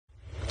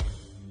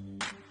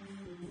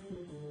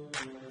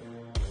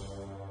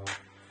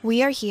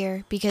We are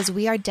here because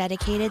we are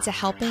dedicated to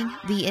helping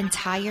the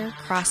entire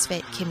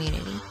CrossFit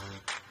community.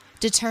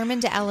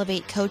 Determined to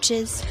elevate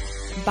coaches,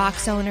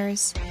 box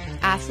owners,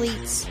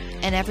 athletes,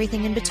 and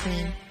everything in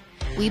between,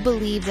 we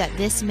believe that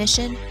this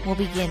mission will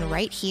begin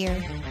right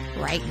here,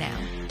 right now.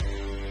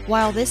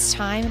 While this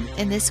time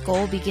and this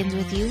goal begins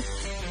with you,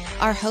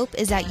 our hope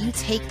is that you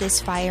take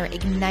this fire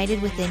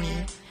ignited within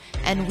you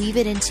and weave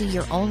it into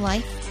your own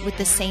life with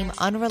the same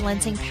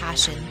unrelenting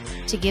passion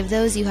to give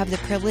those you have the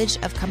privilege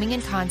of coming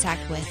in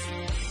contact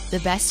with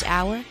the best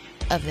hour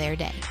of their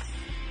day.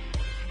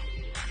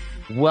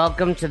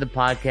 Welcome to the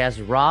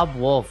podcast, Robb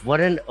Wolf.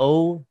 What an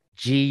OG.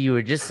 You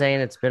were just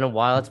saying it's been a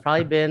while. It's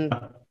probably been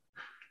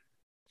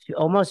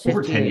almost 15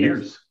 over 10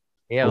 years.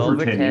 Yeah,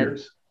 over 10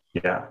 years.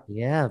 Yeah.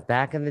 Yeah,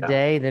 back in the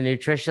day, the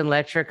nutrition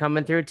lecture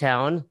coming through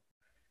town.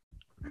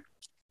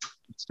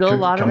 Still a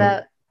lot of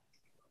that.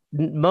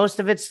 Most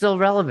of it's still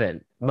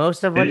relevant.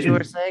 Most of what you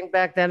were saying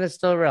back then is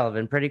still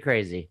relevant. Pretty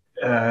crazy.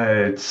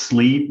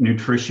 Sleep,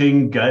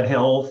 nutrition, gut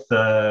health.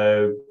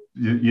 I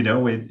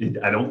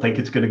don't think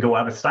it's going to go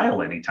out of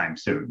style anytime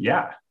soon.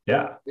 Yeah.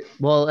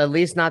 Well, at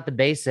least not the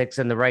basics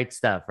and the right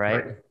stuff,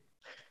 right?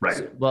 Right.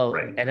 So, well,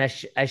 right. And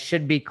I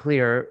should be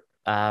clear.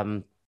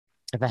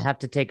 If I have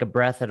to take a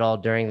breath at all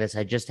during this,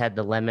 I just had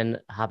the lemon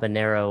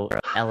habanero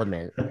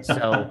element.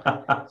 So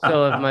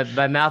if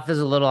my mouth is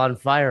a little on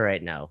fire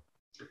right now.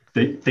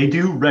 They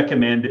do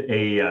recommend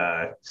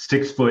a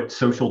 6 foot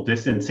social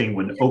distancing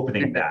when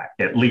opening that,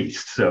 at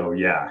least. So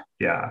yeah.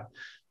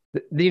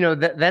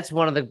 That's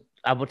one of the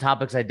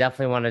topics I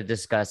definitely want to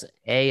discuss.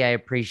 I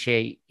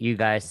appreciate you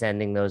guys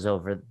sending those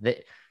over.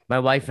 My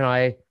wife and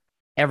I,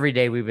 every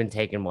day we've been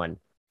taking one.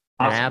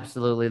 Awesome. I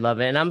absolutely love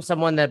it. And I'm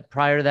someone that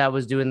prior to that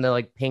was doing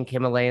the pink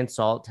Himalayan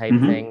salt type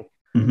thing.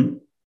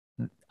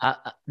 Mm-hmm.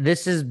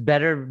 This is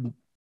better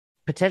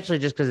potentially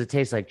just because it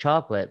tastes like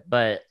chocolate,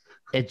 but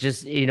it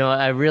just,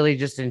 I really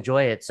just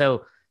enjoy it.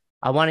 So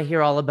I want to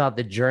hear all about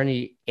the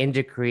journey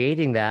into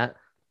creating that.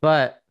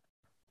 But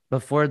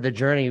before the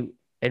journey,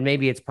 and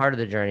maybe it's part of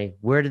the journey,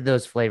 where did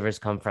those flavors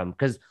come from?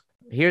 Because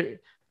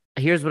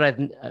here's what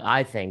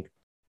I think.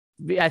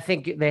 I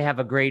think they have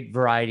a great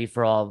variety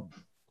for all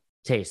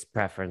taste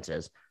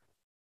preferences.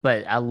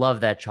 But I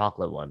love that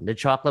chocolate one. The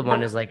chocolate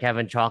one is like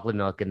having chocolate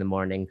milk in the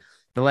morning.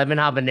 The lemon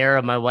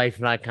habanero, my wife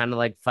and I kind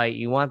of fight.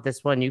 You want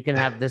this one? You can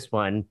have this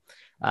one.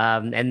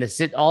 And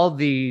all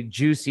the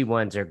juicy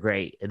ones are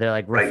great.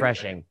 They're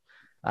refreshing.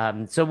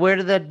 Right. So where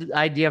did the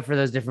idea for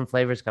those different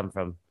flavors come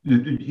from?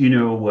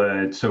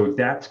 So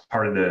that's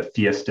part of the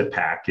Fiesta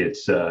pack.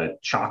 It's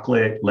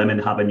chocolate, lemon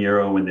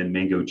habanero, and then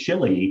mango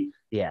chili.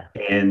 Yeah.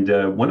 And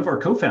one of our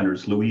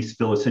co-founders, Luis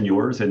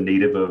Villaseñor, is a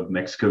native of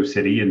Mexico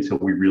City. And so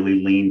we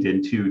really leaned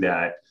into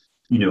that,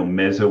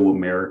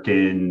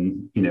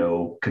 Mesoamerican,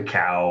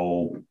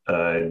 cacao,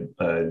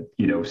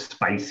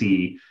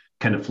 spicy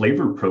kind of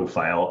flavor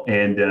profile.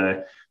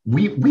 And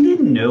we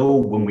didn't know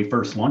when we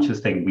first launched this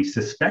thing. We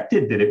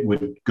suspected that it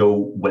would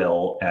go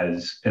well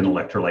as an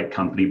electrolyte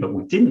company, but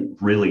we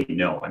didn't really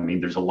know. I mean,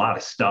 there's a lot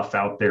of stuff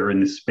out there in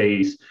the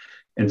space.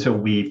 And so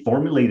we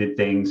formulated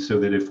things so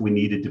that if we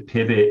needed to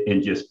pivot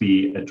and just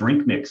be a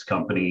drink mix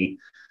company,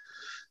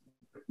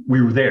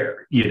 we were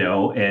there,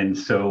 And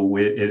so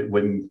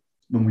when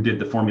we did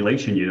the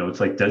formulation, it's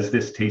like, does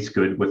this taste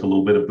good with a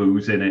little bit of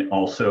booze in it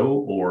also?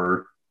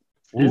 Or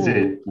is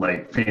it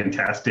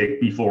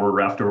fantastic before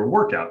or after a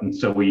workout? And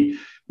so we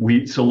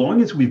so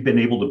long as we've been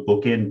able to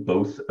bookend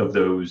both of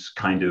those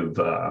kind of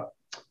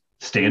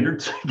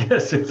standards, I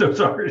guess, if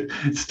those are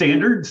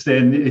standards,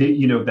 then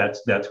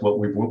that's what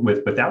we went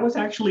with. But that was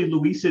actually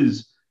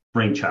Luis's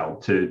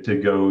brainchild to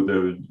go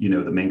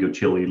the mango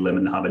chili,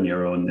 lemon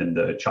habanero, and then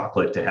the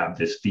chocolate to have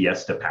this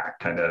Fiesta pack,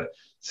 kind of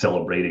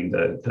celebrating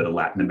the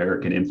Latin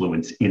American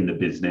influence in the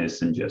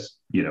business and just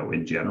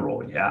in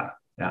general. Yeah.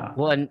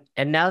 Well,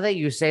 and now that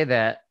you say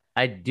that,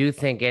 I do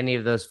think any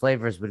of those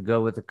flavors would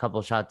go with a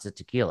couple shots of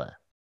tequila.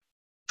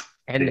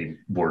 And they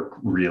work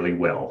really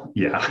well.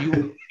 Yeah.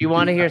 You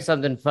want to hear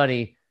something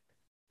funny?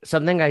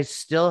 Something I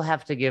still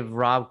have to give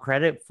Rob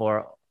credit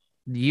for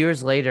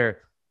years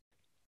later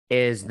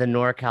is the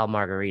NorCal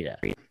margarita.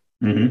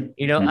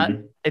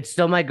 Mm-hmm. It's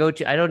still my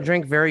go-to. I don't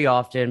drink very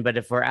often, but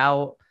if we're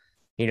out,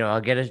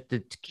 I'll get the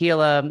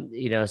tequila,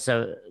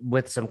 so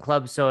with some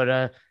club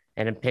soda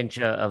and a pinch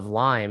of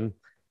lime.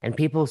 And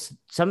people,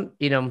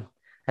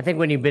 I think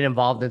when you've been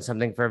involved in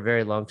something for a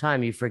very long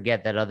time, you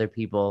forget that other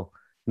people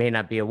may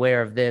not be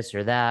aware of this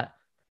or that.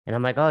 And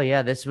I'm like, oh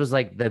yeah, this was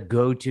the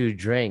go-to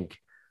drink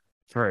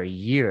for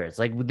years.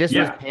 This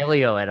was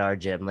paleo at our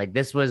gym.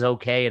 This was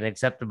okay and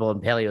acceptable in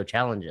paleo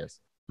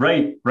challenges.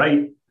 Right.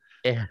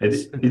 Yeah.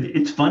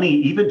 It's funny,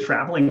 even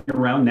traveling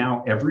around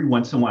now, every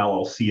once in a while,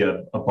 I'll see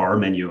a bar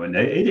menu, and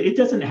it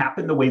doesn't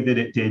happen the way that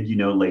it did,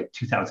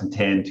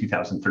 2010,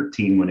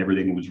 2013, when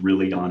everything was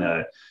really on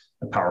a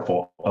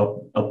powerful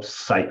up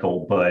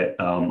cycle. But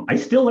I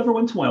still every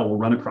once in a while will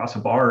run across a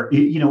bar,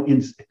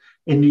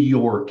 in New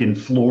York, in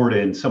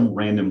Florida, in some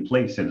random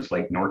place, and it's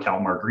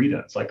NorCal margarita.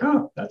 It's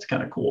oh, that's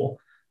kind of cool.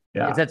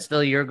 Yeah. Is that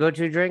still your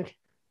go-to drink?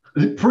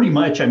 Pretty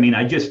much. I mean,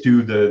 I just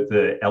do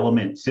the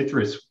element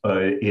citrus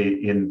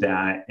in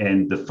that.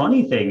 And the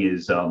funny thing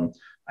is,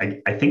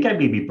 I think I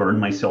maybe burned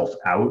myself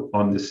out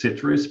on the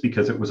citrus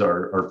because it was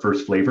our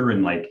first flavor.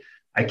 And like,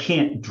 I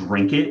can't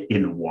drink it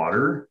in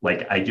water.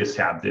 Like, I just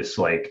have this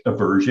like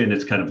aversion.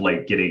 It's kind of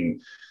like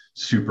getting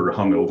super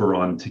hungover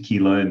on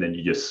tequila and then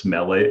you just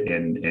smell it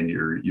and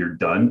you're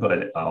done.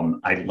 But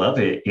I love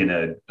it in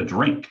a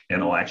drink,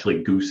 and I'll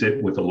actually goose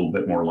it with a little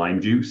bit more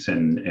lime juice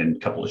and a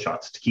couple of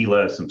shots of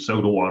tequila, some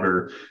soda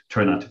water,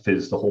 try not to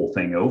fizz the whole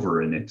thing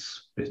over. And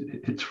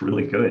it's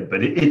really good.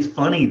 But it's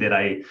funny that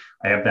I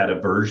have that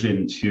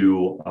aversion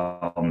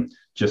to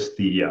just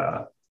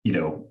the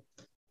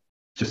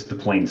just the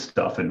plain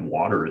stuff in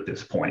water at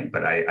this point.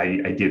 But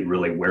I did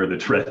really wear the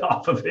tread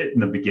off of it in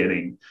the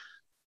beginning.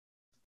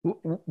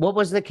 What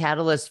was the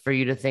catalyst for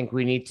you to think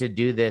we need to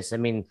do this? I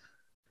mean,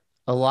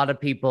 a lot of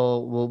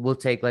people will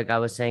take, like I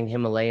was saying,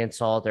 Himalayan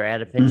salt or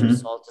add a pinch of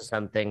salt to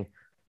something.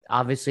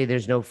 Obviously,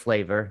 there's no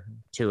flavor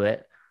to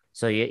it.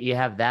 So you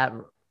have that.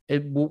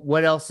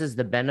 What else is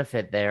the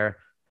benefit there?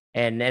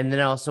 And then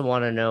I also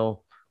want to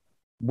know,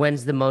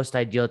 when's the most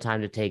ideal time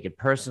to take it?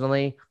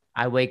 Personally,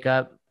 I wake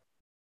up,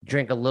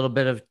 drink a little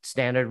bit of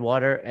standard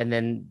water, and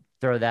then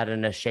throw that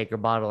in a shaker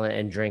bottle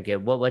and drink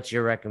it. What's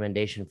your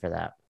recommendation for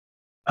that?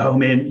 Oh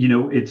man,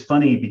 it's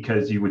funny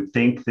because you would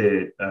think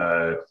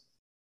that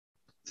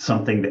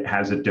something that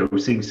has a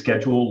dosing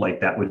schedule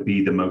like that would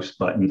be the most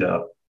buttoned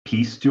up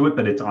piece to it,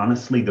 but it's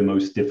honestly the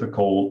most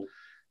difficult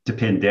to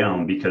pin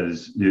down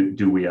because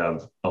do we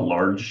have a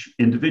large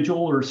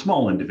individual or a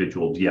small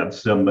individual? Do you have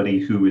somebody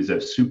who is a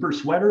super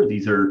sweater?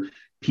 These are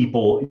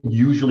people,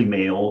 usually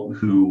male,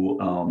 who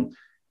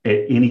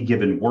at any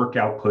given work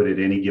output, at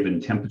any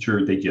given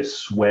temperature, they just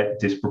sweat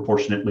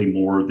disproportionately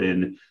more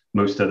than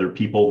most other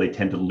people. They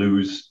tend to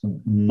lose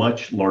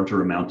much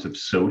larger amounts of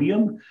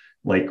sodium.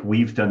 Like,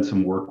 we've done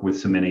some work with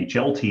some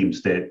NHL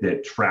teams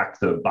that track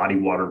the body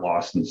water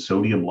loss and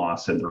sodium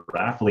loss in their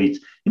athletes.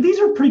 And these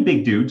are pretty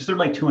big dudes. They're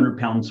like 200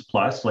 pounds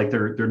plus. Like,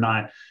 they're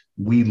not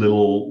wee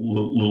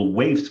little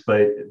waifs,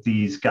 but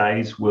these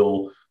guys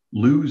will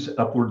lose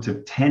upwards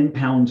of 10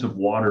 pounds of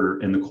water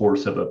in the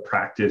course of a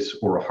practice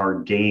or a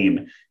hard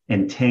game,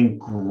 and 10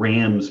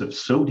 grams of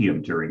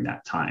sodium during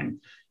that time.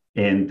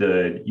 And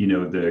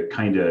the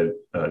kind of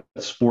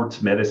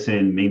sports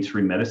medicine,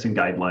 mainstream medicine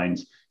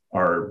guidelines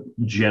are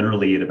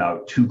generally at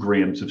about 2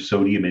 grams of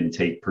sodium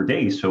intake per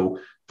day. So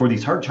for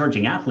these hard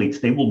charging athletes,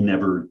 they will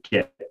never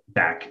get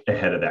back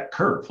ahead of that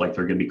curve. Like,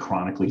 they're going to be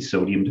chronically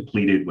sodium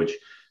depleted, which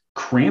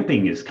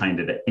cramping is kind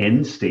of the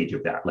end stage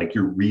of that. Like,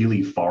 you're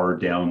really far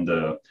down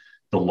the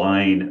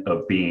line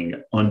of being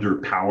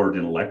underpowered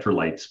in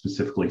electrolytes,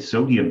 specifically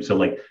sodium. So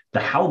like, the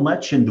how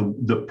much and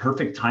the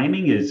perfect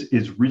timing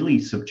is really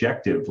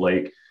subjective.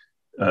 Like,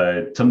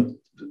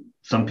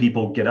 some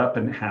people get up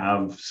and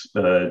have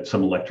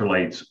some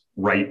electrolytes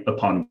right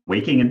upon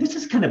waking. And this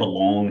is kind of a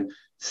long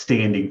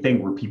standing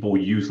thing where people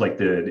use like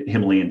the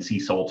Himalayan sea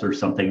salt or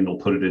something, and they'll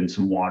put it in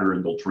some water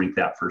and they'll drink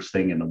that first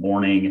thing in the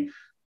morning.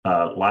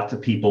 Lots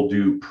of people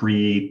do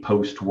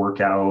post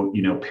workout,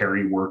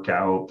 peri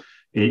workout.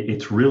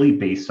 It's really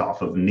based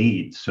off of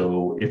needs.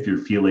 So if you're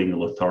feeling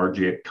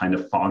lethargic, kind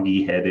of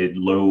foggy headed,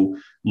 low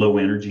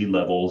energy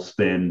levels,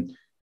 then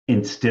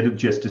instead of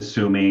just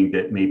assuming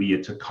that maybe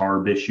it's a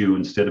carb issue,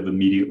 instead of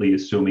immediately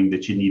assuming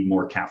that you need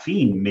more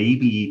caffeine,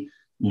 maybe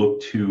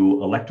look to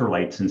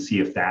electrolytes and see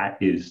if that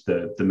is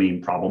the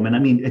main problem. And I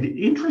mean,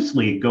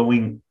 interestingly,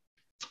 going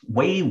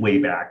way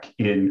back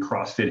in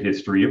CrossFit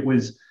history, it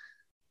was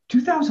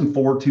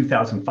 2004,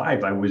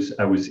 2005, I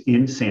was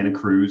in Santa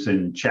Cruz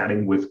and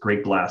chatting with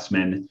Greg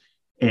Glassman,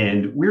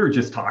 and we were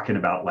just talking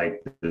about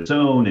like the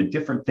zone and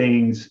different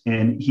things.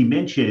 And he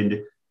mentioned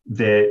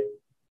that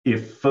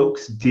if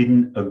folks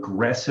didn't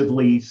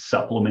aggressively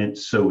supplement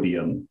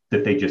sodium,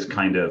 that they just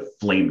kind of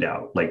flamed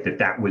out. Like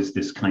that was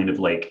this kind of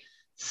like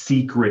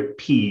secret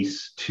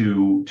piece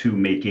to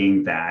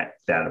making that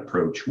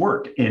approach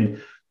work.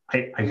 And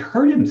I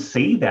heard him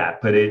say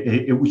that, but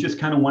it was just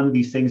kind of one of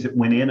these things that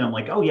went in. I'm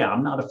like, oh yeah,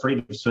 I'm not afraid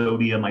of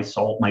sodium. I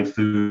salt my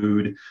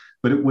food.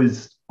 But it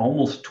was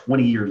almost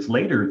 20 years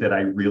later that I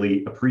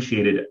really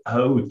appreciated,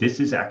 oh, this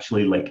is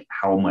actually like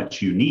how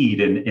much you need.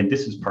 And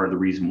this is part of the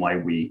reason why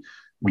we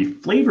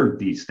flavored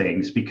these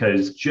things,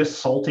 because just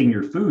salting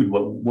your food,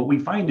 what we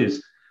find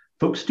is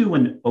folks do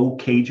an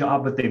okay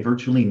job, but they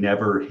virtually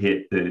never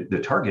hit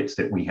the targets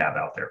that we have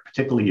out there,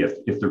 particularly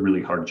if they're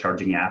really hard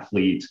charging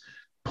athletes,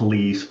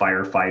 police,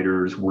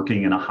 firefighters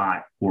working in a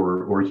hot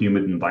or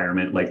humid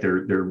environment. Like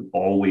they're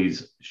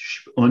always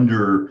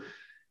under,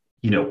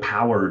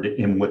 powered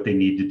in what they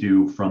need to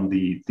do from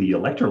the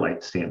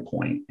electrolyte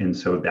standpoint. And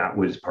so that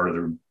was part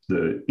of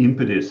the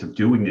impetus of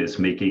doing this,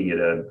 making it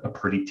a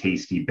pretty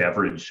tasty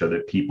beverage so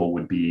that people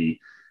would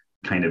be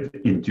kind of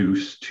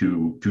induced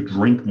to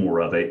drink more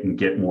of it and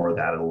get more of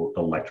that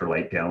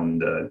electrolyte down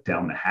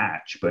the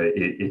hatch. But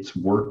it's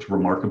worked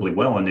remarkably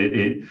well.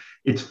 And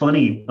it's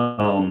funny,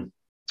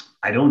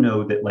 I don't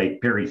know that like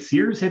Barry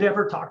Sears had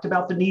ever talked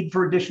about the need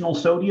for additional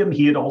sodium.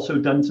 He had also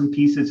done some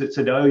pieces that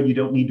said, oh, you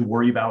don't need to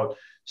worry about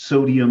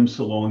sodium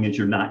so long as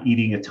you're not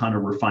eating a ton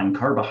of refined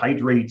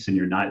carbohydrates and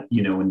you're not,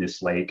 in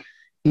this like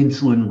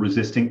insulin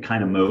resistant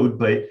kind of mode.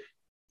 But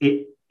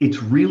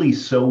it's really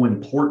so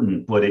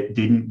important, but it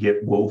didn't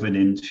get woven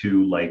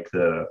into like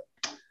the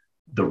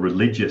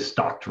religious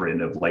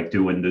doctrine of like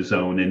doing the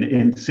zone,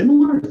 and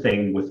similar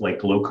thing with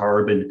like low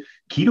carb and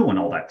keto and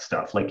all that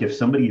stuff. Like if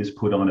somebody is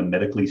put on a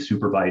medically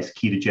supervised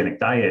ketogenic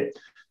diet,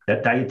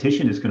 that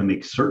dietitian is going to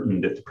make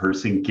certain that the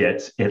person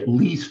gets at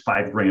least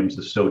 5 grams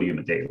of sodium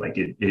a day. Like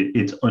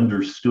it's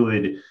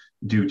understood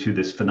due to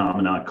this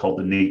phenomenon called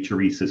the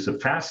natriuresis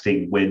of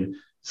fasting. When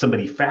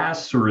somebody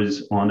fasts or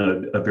is on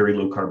a very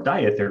low carb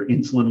diet, their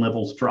insulin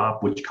levels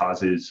drop, which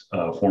causes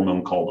a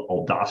hormone called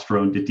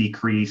aldosterone to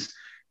decrease.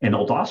 And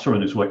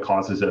aldosterone is what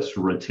causes us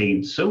to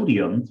retain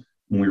sodium.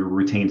 When we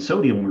retain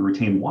sodium, we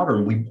retain water,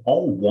 and we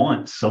all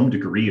want some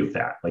degree of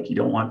that. Like you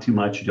don't want too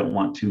much, you don't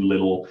want too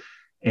little.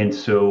 And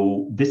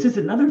so this is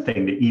another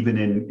thing that even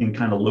in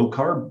kind of low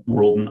carb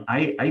world, and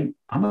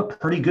I'm a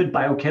pretty good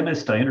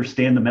biochemist. I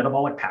understand the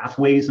metabolic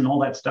pathways and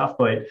all that stuff,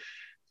 but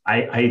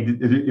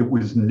it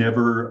was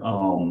never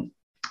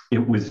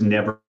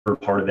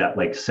part of that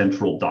like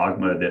central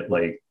dogma that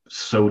like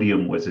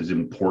sodium was as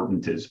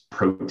important as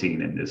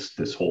protein in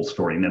this whole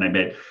story. And then I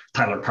met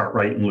Tyler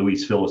Cartwright and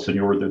Luis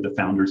Villasenor. They're the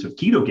founders of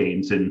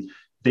KetoGains, and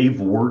they've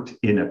worked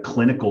in a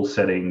clinical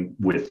setting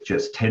with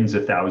just tens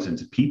of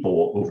thousands of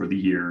people over the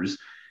years,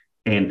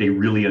 and they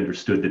really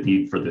understood the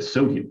need for the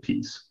sodium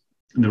piece.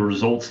 And the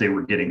results they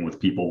were getting with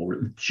people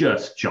were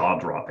just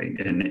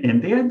jaw-dropping.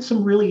 And they had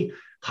some really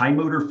high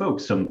motor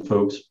folks, some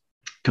folks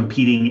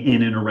competing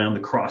in and around the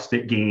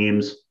CrossFit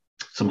games,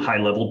 some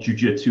high-level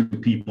jujitsu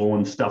people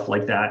and stuff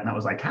like that. And I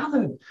was like, how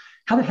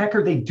the heck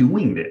are they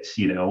doing this?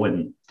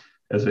 And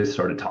as I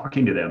started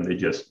talking to them, they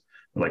just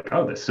were like,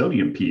 oh, the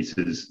sodium piece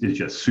is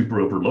just super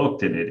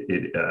overlooked. And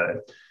it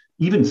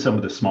even some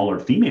of the smaller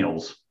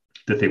females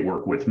that they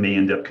work with may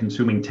end up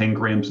consuming 10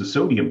 grams of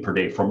sodium per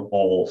day from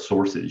all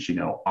sources,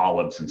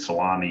 olives and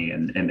salami,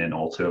 and then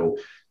also,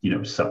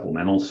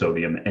 supplemental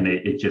sodium. And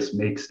it just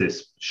makes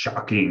this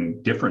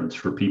shocking difference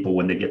for people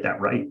when they get that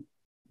right.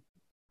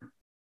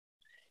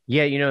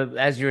 Yeah,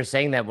 as you were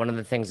saying that, one of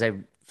the things I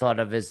thought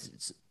of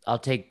is I'll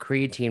take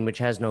creatine, which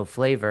has no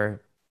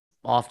flavor,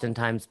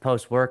 oftentimes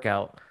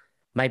post-workout.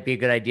 Might be a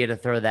good idea to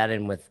throw that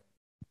in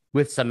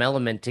with some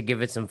element to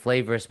give it some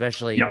flavor,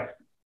 especially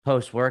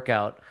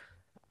post-workout.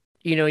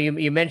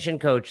 You mentioned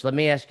Coach. Let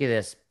me ask you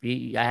this.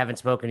 I haven't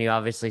spoken to you,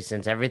 obviously,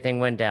 since everything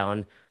went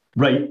down.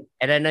 Right.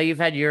 And I know you've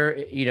had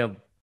we're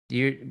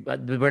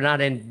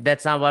not in,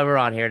 that's not why we're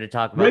on here to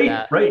talk about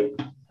that. Right.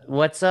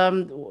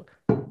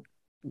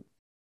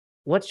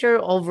 What's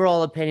your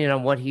overall opinion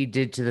on what he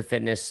did to the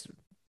fitness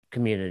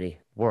community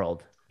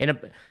world? And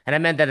I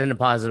meant that in a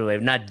positive way,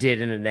 not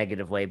did in a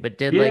negative way, but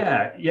did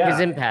his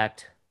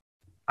impact.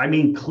 I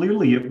mean,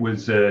 clearly it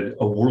was a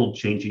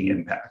world-changing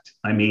impact.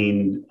 I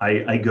mean,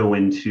 I go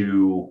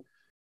into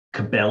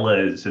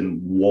Cabela's and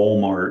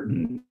Walmart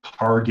and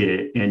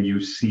Target, and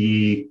you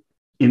see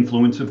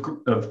influence of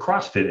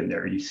CrossFit in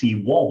there. You see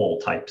wall ball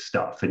type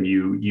stuff, and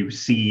you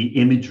see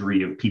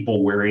imagery of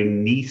people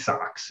wearing knee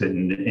socks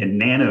and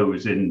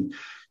nanos and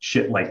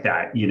shit like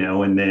that,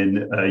 and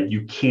then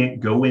you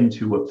can't go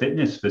into a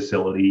fitness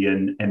facility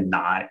and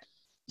not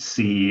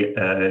see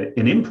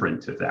an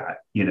imprint of that,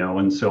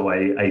 and so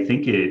I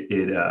think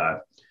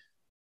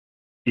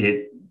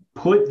it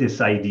put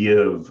this idea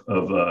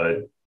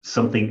of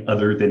something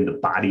other than the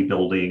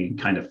bodybuilding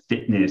kind of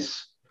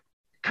fitness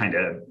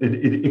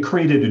it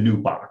created a new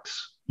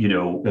box, an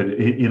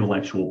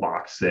intellectual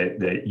box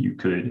that you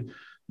could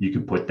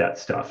put that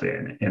stuff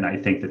in. And I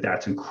think that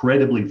that's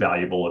incredibly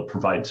valuable. It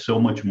provides so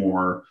much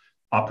more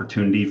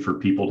opportunity for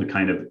people to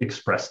kind of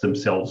express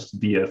themselves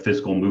via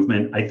physical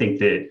movement. I think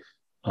that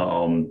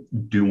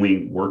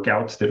doing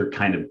workouts that are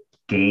kind of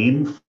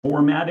game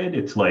formatted,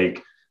 it's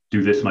like,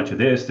 do this much of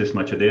this,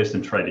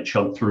 and try to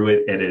chug through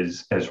it at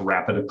as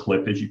rapid a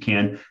clip as you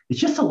can. It's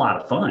just a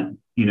lot of fun,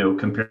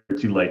 compared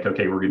to like,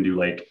 okay, we're going to do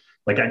like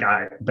I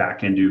got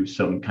back into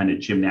some kind of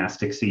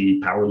gymnastics-y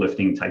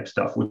powerlifting type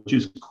stuff, which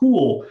is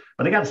cool,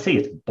 but I got to say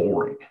it's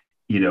boring,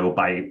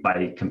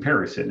 by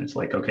comparison. It's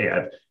like, okay, I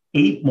have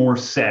 8 more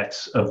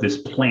sets of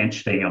this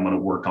planche thing I'm going to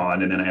work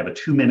on. And then I have a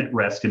 2-minute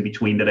rest in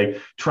between that I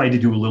try to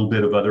do a little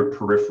bit of other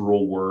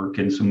peripheral work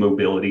and some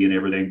mobility and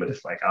everything. But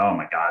it's like, oh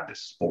my God, this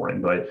is boring.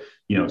 But,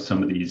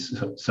 some of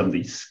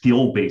these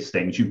skill-based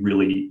things,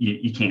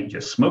 you can't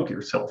just smoke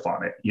yourself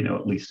on it,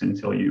 at least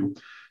until you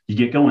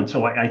get going.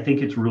 So I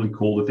think it's really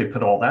cool that they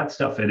put all that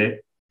stuff in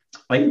it.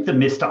 I think the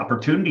missed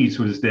opportunities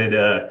was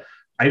that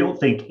I don't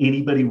think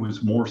anybody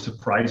was more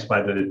surprised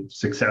by the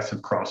success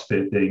of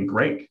CrossFit than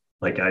Greg.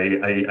 Like,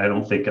 I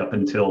don't think up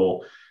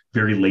until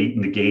very late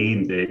in the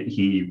game that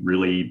he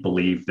really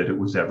believed that it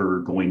was ever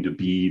going to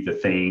be the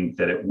thing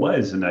that it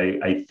was. And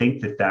I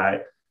think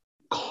that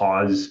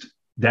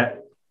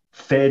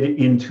fed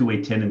into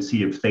a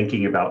tendency of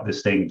thinking about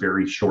this thing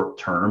very short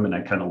term. And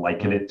I kind of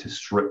liken it to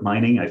strip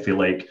mining. I feel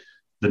like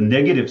The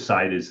negative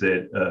side is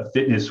that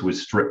fitness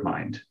was strip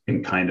mined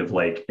and kind of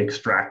like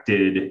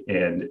extracted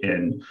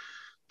and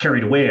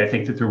carried away. I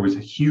think that there was a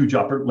huge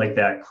like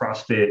that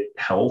CrossFit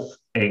health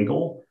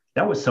angle.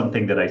 That was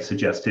something that I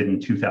suggested in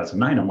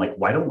 2009. I'm like,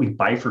 why don't we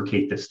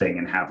bifurcate this thing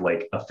and have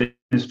like a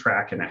fitness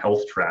track and a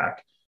health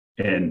track?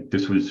 And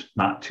this was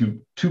not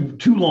too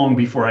long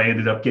before I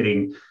ended up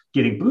getting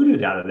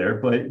booted out of there.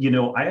 But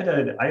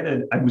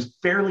I was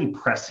fairly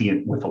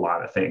prescient with a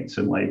lot of things,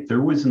 and like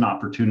there was an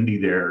opportunity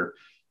there.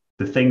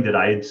 The thing that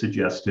I had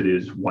suggested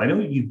is, why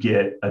don't you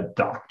get a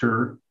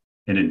doctor,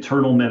 an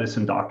internal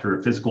medicine doctor,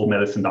 a physical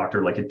medicine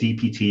doctor, like a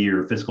DPT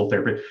or a physical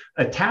therapist,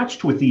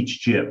 attached with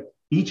each gym,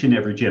 each and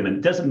every gym. And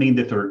it doesn't mean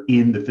that they're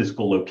in the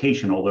physical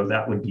location, although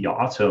that would be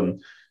awesome,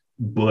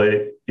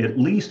 but at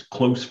least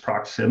close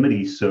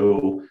proximity.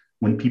 So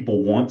when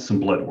people want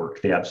some blood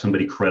work, they have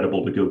somebody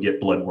credible to go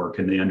get blood work,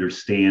 and they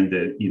understand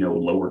that,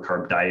 lower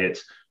carb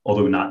diets,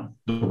 although not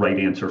the right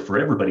answer for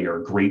everybody,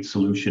 are a great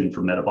solution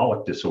for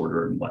metabolic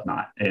disorder and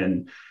whatnot.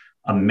 And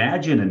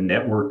imagine a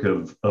network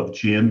of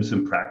gyms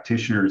and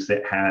practitioners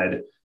that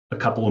had a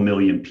couple of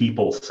million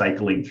people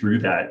cycling through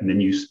that. And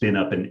then you spin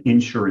up an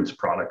insurance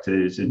product that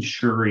is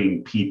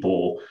insuring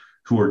people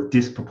who are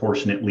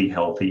disproportionately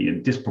healthy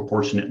and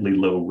disproportionately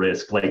low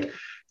risk. Like,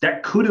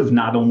 that could have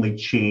not only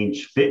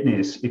changed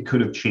fitness, it could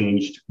have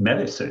changed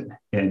medicine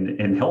and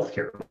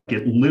healthcare.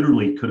 It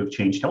literally could have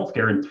changed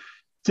healthcare. And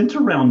since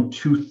around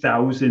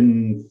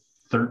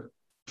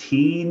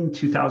 2013,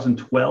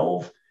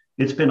 2012,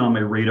 it's been on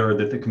my radar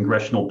that the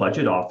Congressional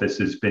Budget Office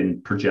has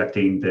been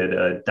projecting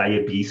that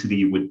diabetes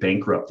would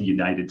bankrupt the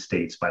United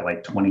States by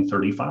like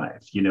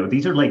 2035.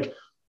 These are like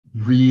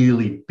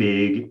really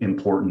big,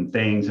 important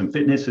things, and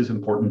fitness is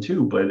important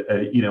too. But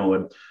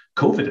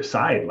COVID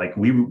aside, like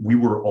we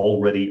were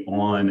already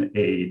on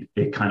a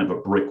kind of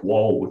a brick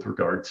wall with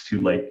regards to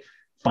like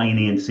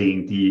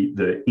financing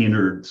the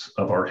innards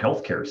of our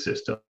healthcare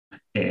system.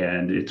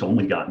 And it's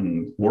only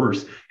gotten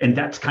worse. And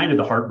that's kind of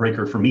the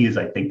heartbreaker for me, is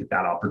I think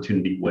that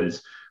opportunity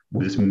was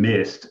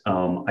missed.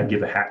 I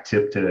give a hat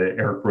tip to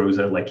Eric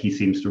Roza. Like, he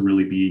seems to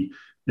really be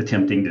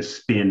attempting to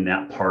spin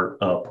that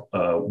part up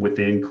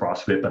within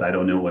CrossFit, but I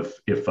don't know if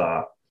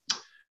the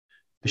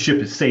ship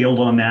has sailed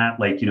on that.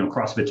 Like,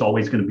 CrossFit's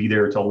always going to be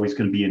there. It's always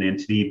going to be an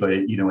entity, but,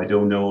 I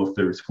don't know if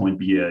there's going to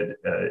be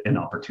an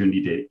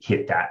opportunity to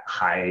hit that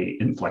high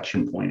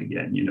inflection point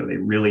again. They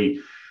really,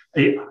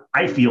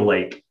 I feel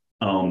like,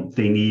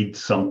 they need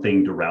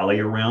something to rally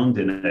around,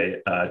 and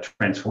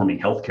transforming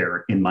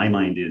healthcare, in my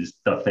mind, is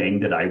the thing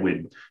that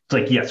it's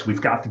like, yes,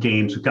 we've got the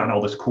games, we've got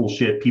all this cool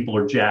shit. People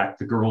are jacked.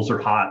 The girls are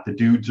hot. The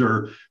dudes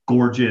are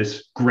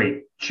gorgeous.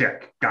 Great.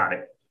 Check. Got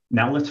it.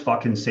 Now let's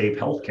fucking save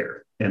healthcare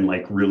and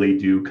like really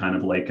do kind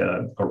of like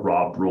a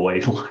Rob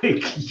Roy,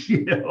 like,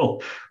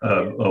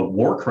 a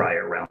war cry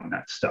around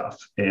that stuff.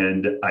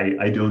 And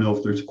I don't know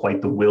if there's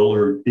quite the will,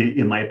 or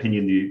in my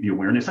opinion, the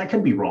awareness. I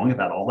could be wrong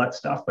about all that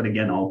stuff, but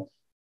again, I'll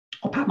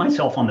pat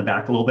myself on the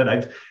back a little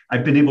bit.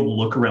 I've been able to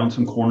look around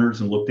some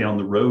corners and look down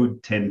the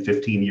road 10,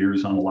 15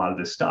 years on a lot of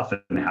this stuff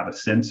and have a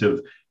sense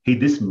of, hey,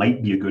 this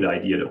might be a good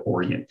idea to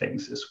orient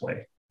things this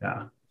way.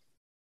 Yeah.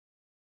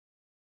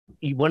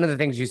 One of the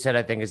things you said,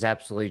 I think, is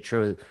absolutely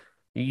true.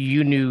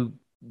 You knew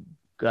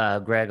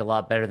Greg a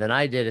lot better than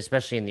I did,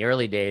 especially in the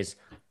early days,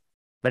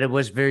 but it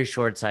was very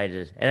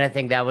short-sighted. And I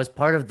think that was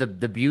part of the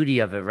beauty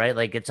of it, right?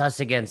 Like, it's us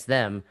against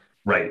them.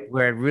 Right.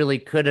 Where it really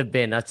could have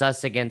been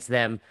us against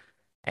them,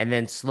 and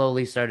then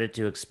slowly started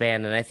to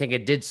expand. And I think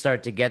it did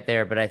start to get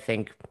there, but I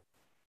think,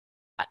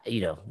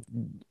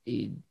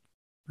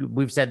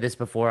 we've said this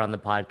before on the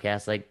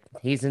podcast, like,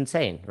 he's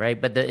insane,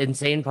 right? But the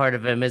insane part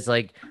of him is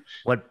like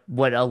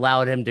what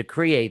allowed him to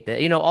create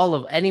that,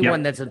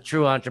 anyone that's a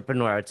true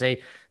entrepreneur. I'd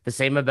say the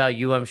same about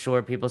you. I'm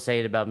sure people say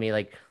it about me.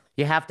 Like,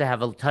 you have to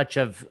have a touch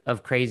of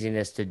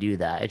craziness to do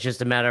that. It's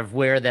just a matter of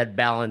where that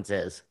balance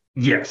is.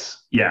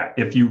 Yes. Yeah.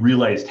 If you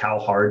realized how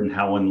hard and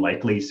how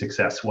unlikely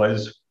success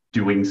was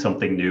doing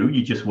something new,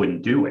 you just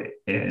wouldn't do it.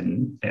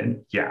 And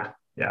yeah.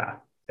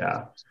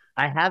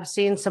 I have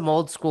seen some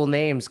old school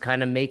names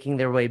kind of making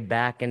their way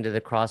back into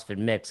the CrossFit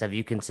mix. Have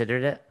you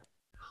considered it?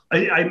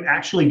 I'm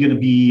actually going to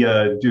be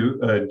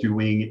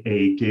doing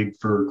a gig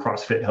for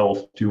CrossFit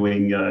Health,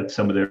 doing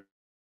some of their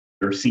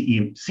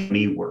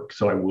CME work.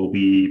 So I will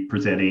be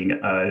presenting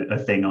a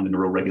thing on the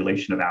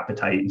neuroregulation of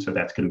appetite, and so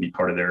that's going to be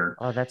part of their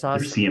that's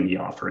awesome. Their CME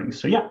offerings.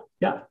 So yeah,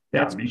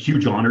 it's a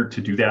huge honor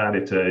to do that.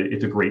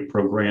 It's a great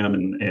program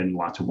and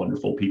lots of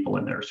wonderful people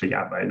in there. So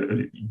yeah,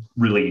 I'm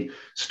really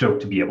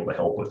stoked to be able to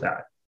help with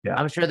that. Yeah,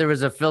 I'm sure there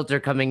was a filter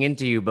coming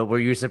into you, but were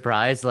you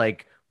surprised?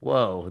 Like,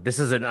 whoa, this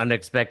is an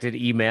unexpected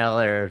email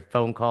or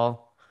phone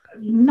call?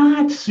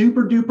 Not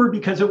super duper,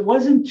 because it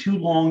wasn't too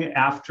long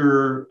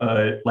after,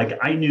 like,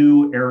 I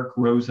knew Eric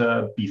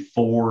Roza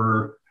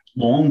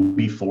long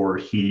before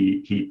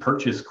he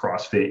purchased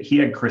CrossFit. He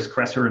had Chris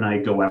Kresser and I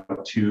go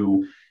out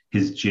to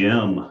his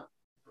gym,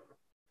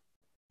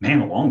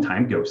 man, a long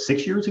time ago,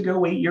 6 years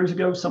ago, 8 years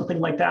ago, something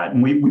like that.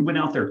 And we went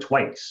out there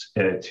twice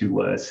to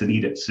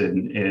Sanitas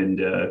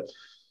and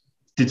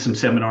did some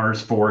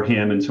seminars for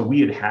him. And so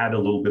we had a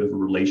little bit of a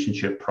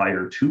relationship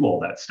prior to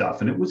all that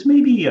stuff. And it was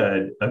maybe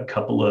a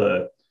couple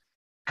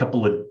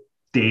of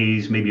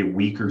days, maybe a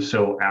week or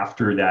so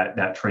after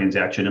that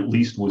transaction at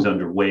least was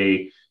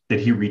underway, that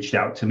he reached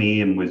out to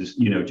me and was,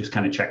 just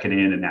kind of checking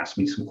in and asked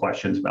me some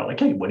questions about like,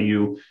 hey, what do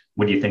you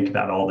think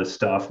about all this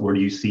stuff? Where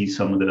do you see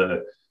some of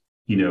the,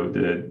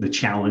 the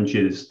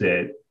challenges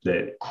that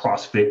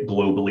CrossFit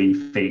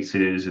globally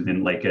faces? And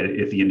then like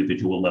at the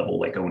individual level,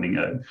 like owning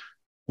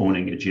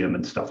a gym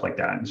and stuff like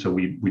that. And so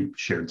we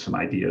shared some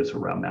ideas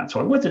around that. So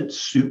I wasn't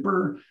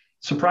super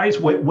surprised.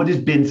 What has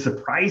been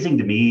surprising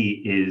to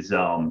me is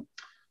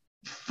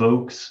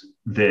folks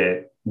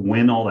that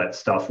when all that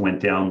stuff went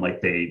down,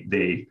 like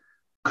they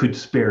could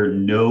spare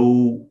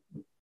no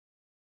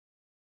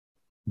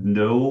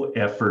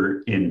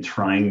effort in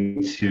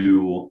trying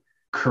to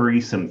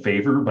curry some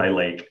favor by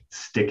like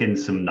sticking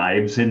some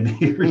knives in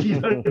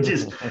there,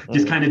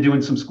 just kind of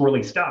doing some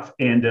squirrely stuff.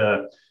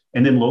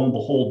 And then lo and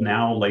behold,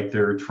 now like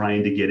they're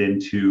trying to get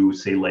into,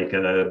 say, like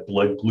a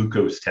blood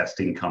glucose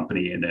testing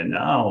company. And then,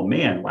 oh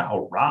man,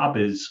 wow, Rob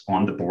is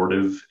on the board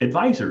of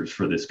advisors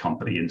for this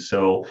company. And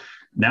so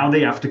now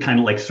they have to kind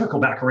of like circle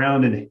back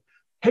around and,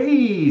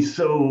 hey,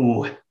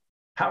 so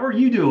how are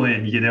you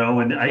doing?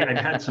 And I've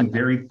had some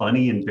very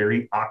funny and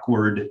very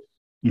awkward,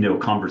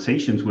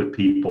 conversations with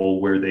people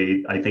where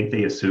I think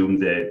they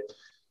assumed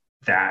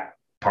that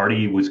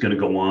party was going to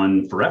go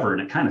on forever.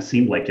 And it kind of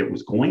seemed like it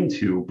was going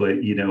to, but,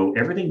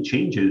 everything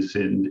changes.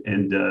 And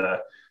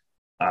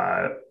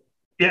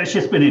it's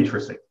just been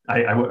interesting.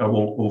 I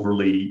won't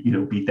overly,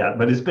 beat that,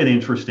 but it's been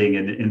interesting.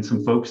 And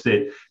some folks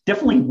that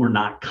definitely were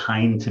not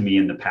kind to me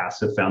in the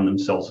past have found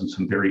themselves in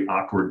some very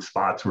awkward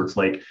spots where it's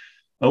like,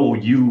 oh,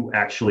 you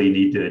actually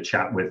need to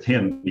chat with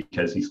him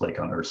because he's like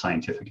on our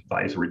scientific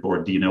advisory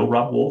board. Do you know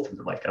Rob Wolf? And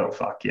they're like, oh,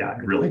 fuck, yeah, I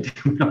really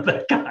do know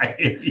that guy.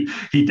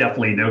 He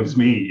definitely knows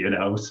me,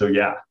 So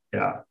yeah.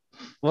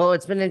 Well,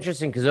 it's been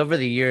interesting because over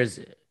the years,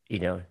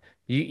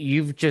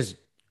 you've just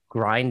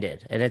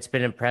grinded and it's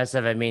been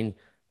impressive. I mean,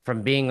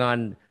 from being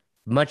on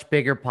much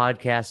bigger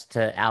podcasts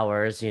to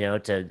ours,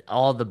 to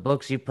all the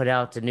books you put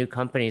out to new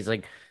companies,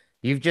 like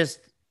you've just,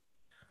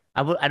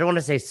 I don't want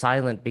to say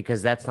silent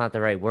because that's not the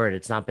right word.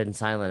 It's not been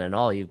silent at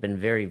all. You've been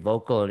very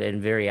vocal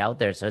and very out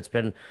there. So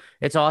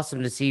it's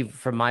awesome to see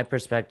from my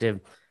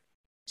perspective.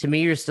 To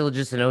me, you're still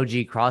just an OG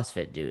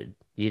CrossFit dude,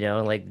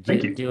 like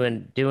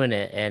doing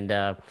it.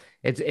 And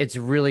it's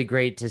really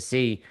great to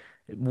see.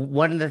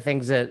 One of the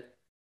things that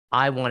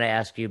I want to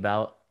ask you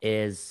about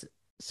is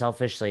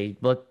selfishly,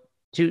 look,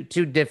 two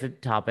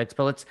different topics,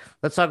 but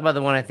let's talk about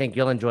the one I think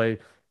you'll enjoy,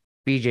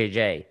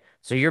 BJJ.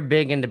 So you're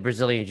big into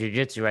Brazilian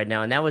Jiu-Jitsu right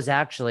now. And that was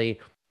actually,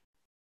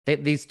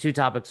 these two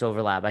topics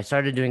overlap. I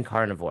started doing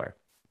carnivore.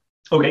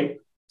 Okay.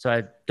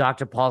 So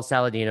Dr. Paul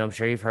Saladino, I'm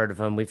sure you've heard of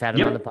him. We've had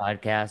him on the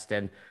podcast,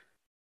 and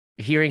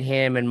hearing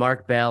him and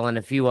Mark Bell and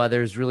a few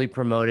others really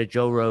promote it,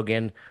 Joe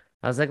Rogan.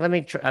 I was like,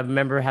 I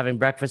remember having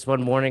breakfast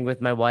one morning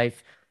with my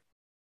wife.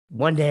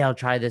 One day I'll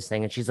try this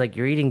thing. And she's like,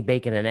 you're eating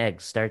bacon and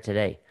eggs. Start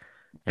today.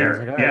 And I was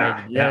like, all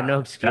right,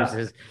 no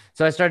excuses. Yeah.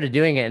 So I started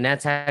doing it. And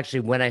that's actually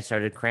when I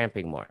started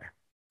cramping more.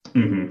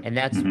 Mm-hmm. And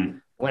that's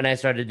when I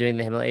started doing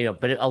the Himalaya,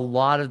 but a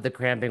lot of the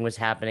cramping was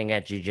happening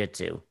at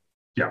jiu-jitsu.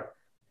 Yeah.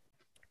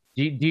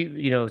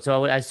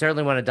 So I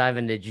certainly want to dive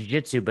into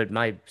jiu-jitsu, but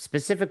my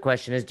specific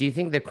question is, do you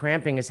think the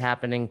cramping is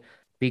happening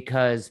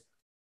because,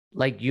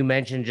 like you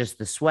mentioned, just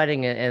the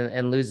sweating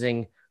and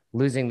losing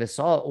the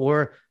salt,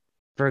 or,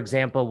 for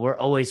example, we're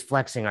always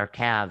flexing our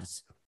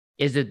calves?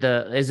 Is it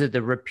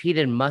the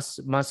repeated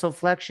muscle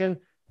flexion,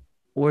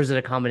 or is it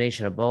a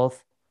combination of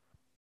both?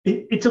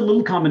 It's a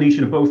little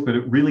combination of both, but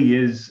it really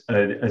is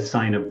a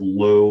sign of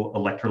low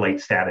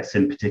electrolyte status,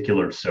 in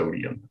particular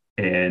sodium.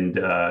 And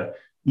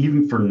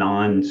even for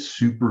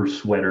non-super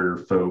sweater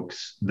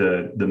folks,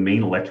 the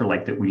main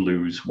electrolyte that we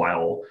lose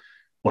while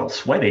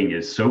sweating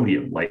is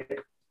sodium.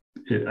 Like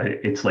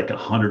it's like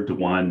 100 to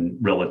 1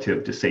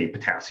 relative to, say,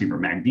 potassium or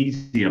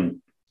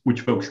magnesium,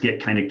 which folks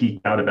get kind of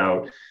geeked out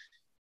about.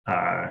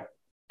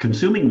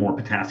 Consuming more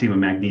potassium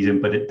and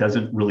magnesium, but it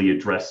doesn't really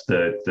address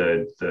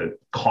the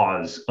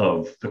cause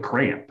of the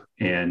cramp.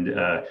 And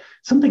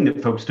something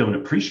that folks don't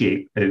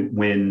appreciate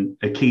when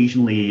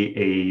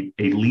occasionally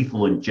a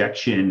lethal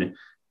injection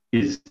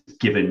is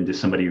given to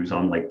somebody who's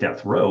on like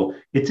death row,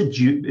 it's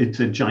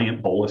a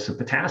giant bolus of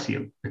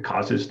potassium. It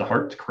causes the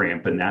heart to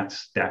cramp, and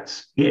that's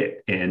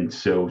it. And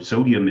so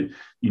sodium,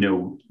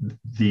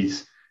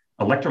 these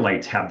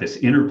electrolytes have this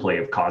interplay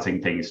of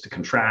causing things to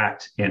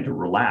contract and to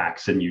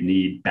relax, and you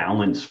need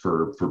balance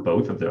for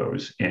both of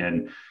those.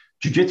 And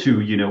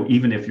jiu-jitsu,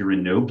 even if you're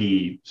in no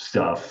gi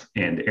stuff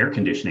and air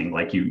conditioning,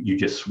 like you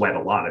just sweat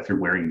a lot. If you're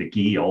wearing the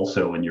gi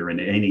also, and you're in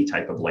any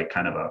type of like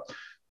kind of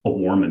a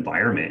warm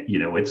environment,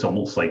 it's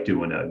almost like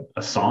doing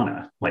a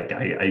sauna. Like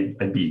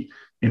I'd be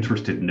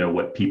interested to know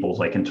what people's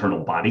like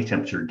internal body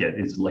temperature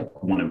is like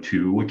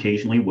 102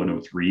 occasionally,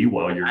 103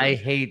 while you're. I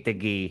hate the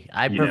gi.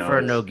 I prefer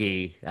no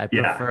gi. I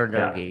prefer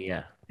no gi.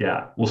 Yeah.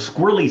 Yeah. Well,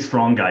 squirrely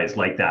strong guys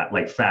like that,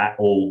 like fat,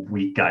 old,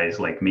 weak guys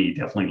like me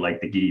definitely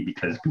like the gi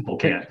because people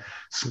can't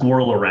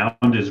squirrel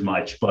around as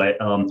much. But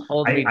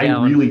Hold me I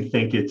down. really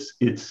think it's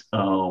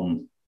a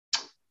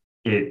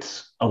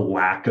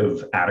lack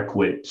of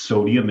adequate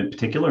sodium in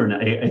particular.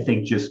 And I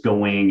think just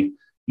going,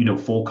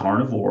 full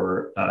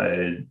carnivore,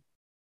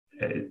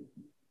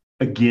 again,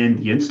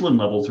 the insulin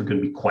levels are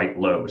going to be quite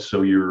low.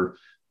 So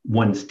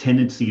one's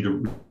tendency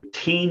to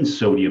retain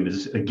sodium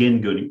is again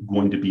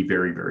going to be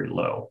very, very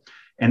low.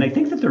 And I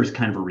think that there's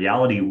kind of a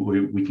reality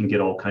we can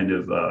get all kind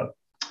of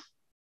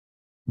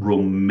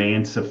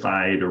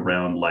romancified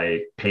around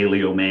like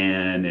paleo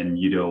man and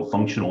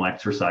functional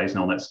exercise and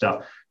all that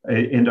stuff.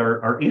 And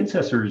our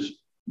ancestors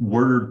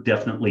were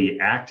definitely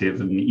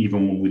active, and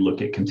even when we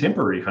look at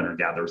contemporary hunter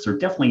gatherers, they're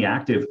definitely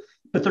active,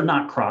 but they're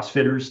not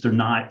CrossFitters. They're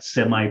not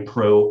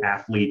semi-pro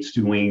athletes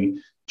doing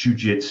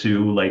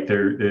jujitsu. Like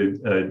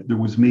there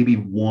was maybe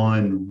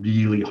one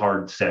really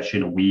hard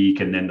session a week,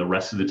 and then the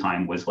rest of the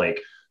time was like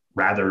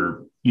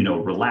rather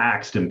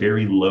relaxed and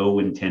very low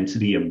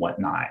intensity and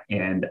whatnot.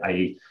 And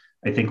I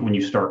think when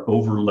you start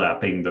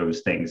overlapping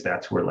those things,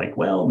 that's where like,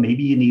 well,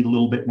 maybe you need a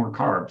little bit more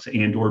carbs,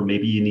 and or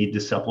maybe you need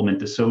to supplement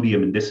the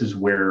sodium. And this is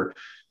where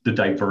the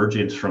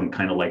divergence from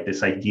kind of like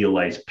this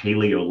idealized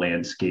paleo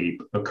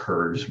landscape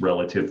occurs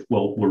relative.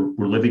 Well,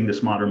 we're living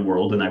this modern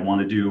world, and I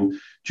want to do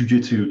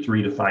jujitsu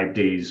 3 to 5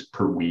 days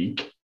per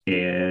week,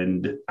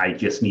 and I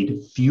just need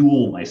to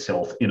fuel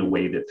myself in a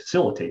way that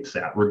facilitates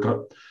that.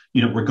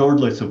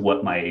 Regardless of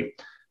what my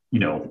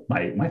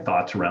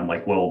thoughts around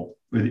like, well,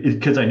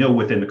 because I know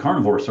within the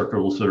carnivore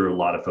circles, there are a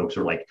lot of folks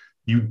who are like,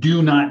 you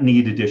do not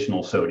need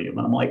additional sodium.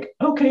 And I'm like,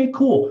 okay,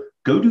 cool.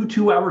 Go do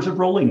 2 hours of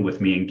rolling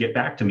with me and get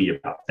back to me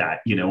about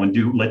that,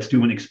 and let's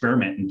do an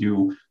experiment and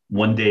do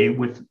one day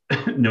with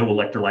no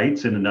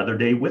electrolytes and another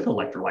day with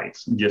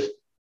electrolytes, and just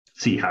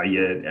see how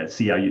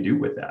you do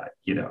with that,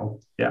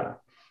 Yeah.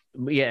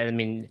 Yeah. I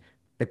mean,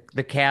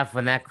 the calf,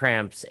 when that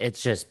cramps,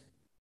 it's just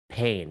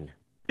pain.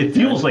 It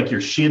feels like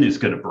your shin is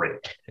going to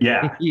break.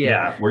 Yeah.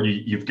 Yeah. Where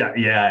you've got,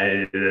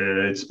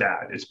 it's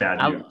bad. It's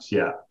bad news.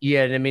 Yeah.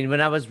 Yeah. And I mean,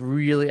 when I was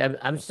really,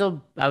 I'm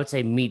still, I would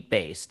say meat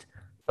based,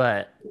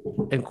 but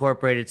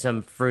incorporated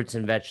some fruits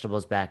and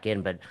vegetables back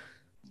in. But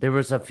there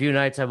was a few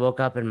nights I woke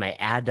up and my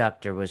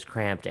adductor was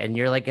cramped. And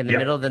you're like in the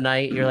middle of the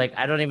night, you're like,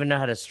 I don't even know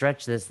how to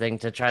stretch this thing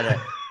to try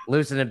to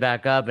loosen it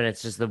back up. And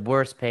it's just the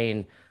worst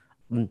pain.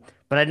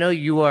 But I know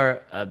you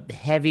are a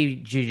heavy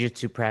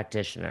jujitsu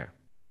practitioner.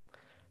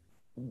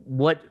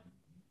 What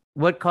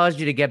caused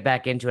you to get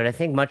back into it? I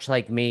think much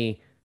like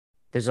me,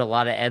 there's a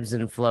lot of ebbs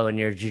and flow in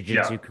your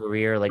jujitsu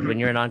career. Like when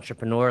you're an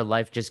entrepreneur,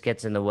 life just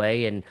gets in the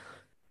way. And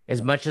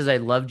as much as I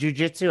love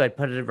jujitsu, I'd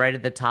put it right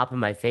at the top of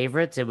my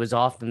favorites. It was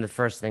often the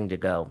first thing to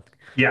go.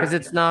 Yeah. Because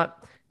it's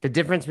not the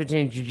difference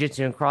between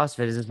jujitsu and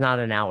CrossFit is it's not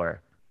an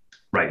hour.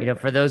 Right.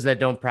 For those that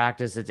don't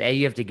practice, it's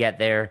you have to get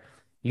there.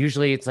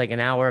 Usually it's like an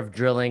hour of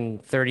drilling,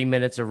 30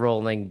 minutes of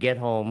rolling, get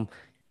home.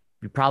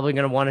 You're probably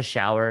going to want to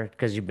shower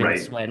because you've been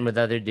sweating with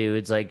other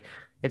dudes. Like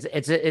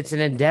it's an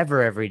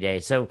endeavor every day.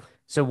 So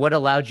what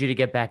allowed you to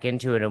get back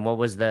into it, and what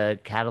was the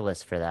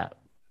catalyst for that?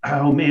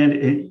 Oh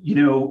man,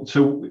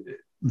 so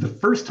the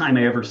first time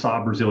I ever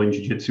saw Brazilian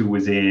Jiu-Jitsu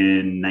was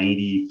in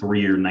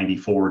 93 or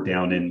 94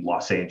 down in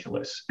Los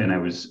Angeles. And I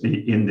was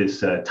in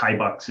this Thai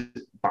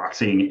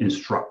boxing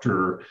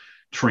instructor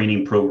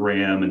training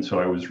program. And so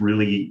I was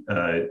really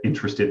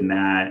interested in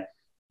that.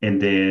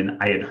 And then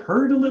I had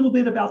heard a little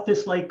bit about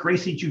this like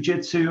Gracie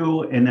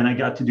Jiu-Jitsu. And then I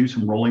got to do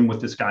some rolling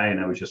with this guy.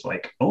 And I was just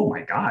like, oh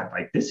my God,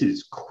 like this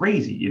is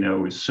crazy. It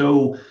was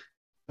so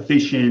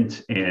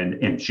efficient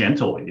and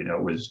gentle.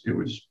 It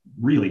was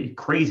really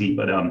crazy.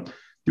 But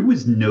there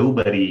was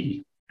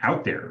nobody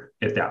out there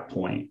at that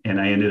point. And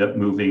I ended up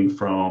moving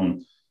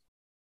from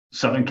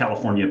Southern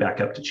California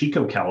back up to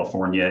Chico,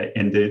 California.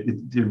 And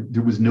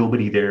there was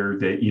nobody there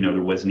that,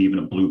 there wasn't even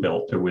a blue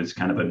belt. There was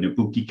kind of a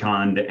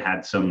Nobuki-kan that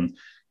had some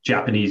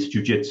Japanese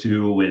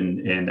jiu-jitsu.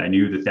 And I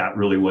knew that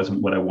really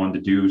wasn't what I wanted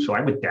to do. So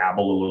I would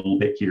dabble a little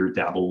bit here,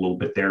 dabble a little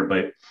bit there.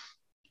 But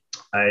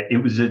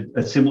it was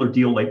a similar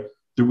deal. Like,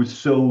 there was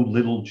so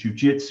little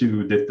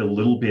jujitsu that the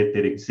little bit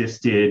that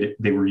existed,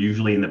 they were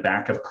usually in the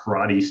back of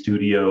karate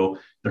studio.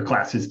 Their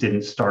classes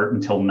didn't start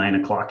until 9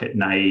 o'clock at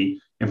night.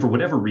 And for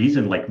whatever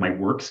reason, like my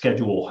work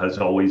schedule has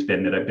always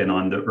been that I've been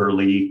on the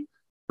early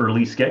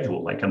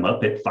schedule. Like I'm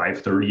up at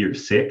 5:30 or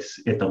 6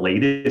 at the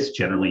latest,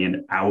 generally,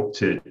 and out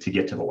to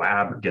get to the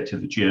lab or get to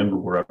the gym or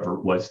wherever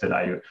it was that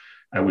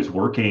I was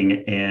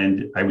working.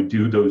 And I would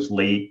do those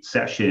late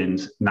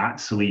sessions,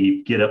 not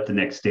sleep, get up the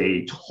next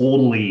day,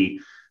 totally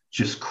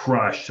just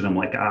crushed. And I'm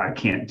like, I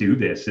can't do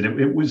this. And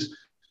it was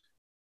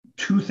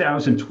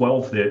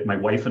 2012 that my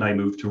wife and I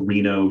moved to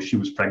Reno. She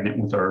was pregnant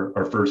with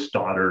our first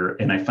daughter.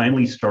 And I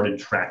finally started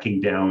tracking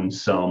down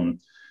some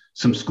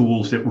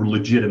schools that were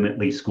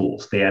legitimately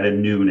schools. They had a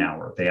noon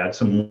hour. They had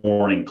some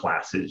morning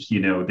classes.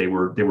 They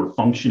were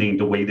functioning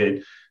the way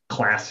that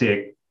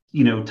classic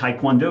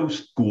Taekwondo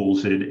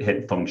schools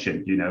had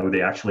functioned.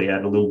 They actually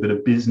had a little bit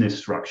of business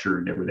structure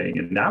and everything.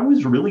 And that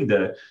was really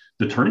the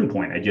turning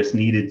point. I just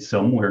needed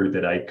somewhere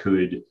that I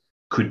could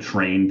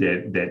train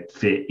that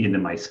fit into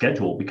my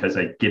schedule, because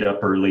I get up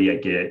early, I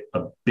get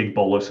a big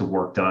bolus of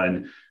work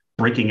done.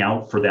 Breaking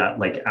out for that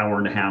like hour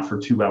and a half or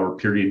 2 hour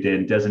period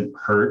then doesn't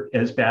hurt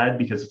as bad,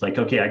 because it's like,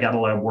 okay, I got a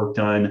lot of work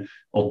done.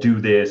 I'll do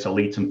this. I'll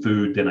eat some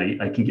food. Then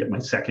I can get my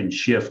second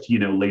shift,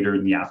 later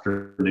in the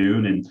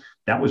afternoon. And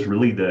that was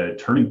really the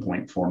turning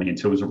point for me. And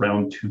so it was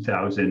around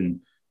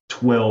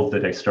 2012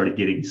 that I started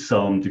getting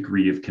some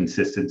degree of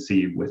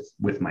consistency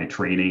with my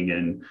training.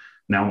 And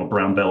now I'm a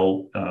brown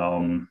belt.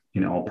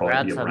 I'll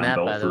probably be a brown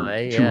belt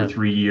for 2 or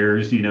 3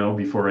 years,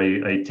 before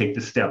I take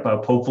the step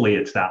up. Hopefully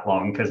it's that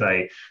long, because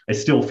I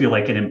still feel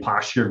like an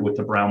imposter with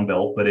the brown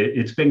belt, but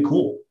it's been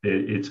cool.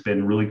 It's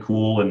been really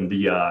cool. And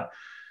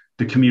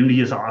the community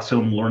is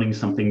awesome. Learning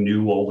something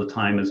new all the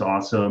time is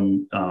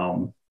awesome.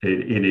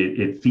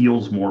 It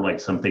feels more like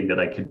something that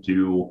I could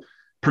do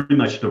pretty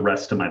much the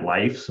rest of my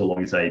life, so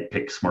long as I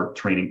pick smart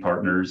training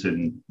partners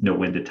and know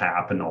when to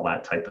tap and all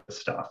that type of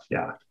stuff.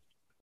 Yeah.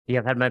 Yeah,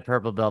 I've had my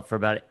purple belt for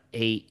about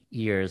 8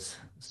 years.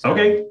 So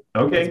okay.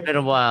 It's been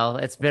a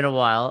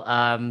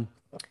while.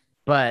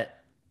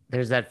 But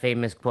there's that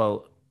famous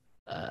quote,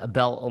 a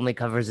belt only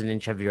covers an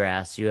inch of your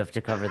ass. You have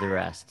to cover the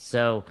rest.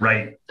 So,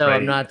 right.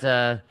 I'm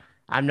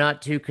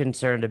not too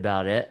concerned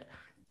about it.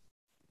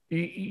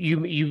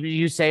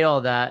 You say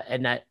all that,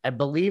 and I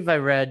believe I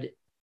read,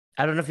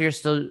 I don't know if you're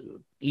still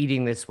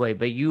eating this way,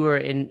 but you were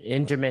in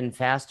intermittent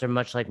faster,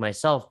 much like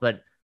myself,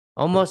 but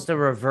almost a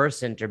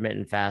reverse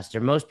intermittent faster.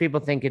 Most people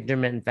think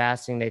intermittent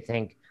fasting, they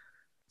think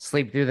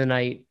sleep through the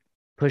night,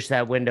 push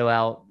that window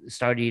out,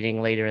 start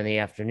eating later in the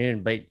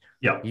afternoon. But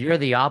you're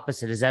the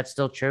opposite. Is that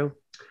still true?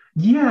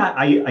 Yeah,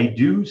 I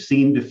do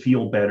seem to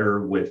feel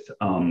better with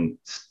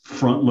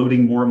front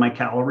loading more of my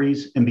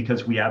calories. And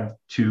because we have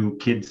 2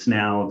 kids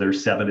now, they're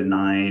 7 and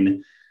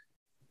 9.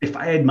 If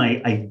I had my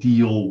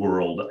ideal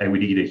world, I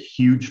would eat a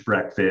huge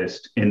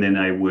breakfast, and then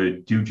I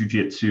would do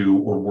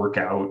jujitsu or work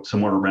out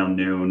somewhere around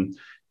noon.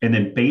 And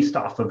then based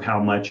off of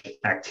how much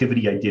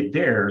activity I did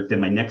there, then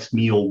my next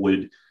meal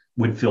would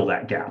fill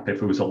that gap.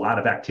 If it was a lot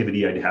of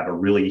activity, I'd have a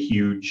really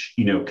huge,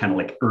 kind of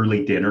like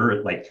early dinner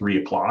at like 3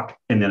 o'clock,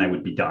 and then I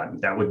would be done.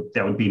 That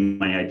would be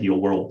my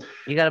ideal world.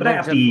 You got to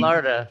move to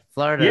Florida.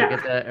 Florida,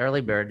 get the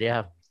early bird.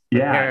 Yeah.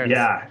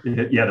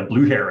 The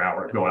blue hair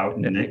hour, go out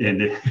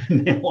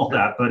and all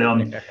that.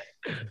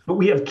 But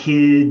we have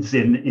kids,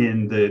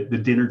 and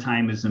the dinner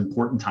time is an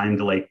important time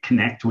to like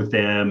connect with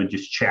them and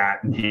just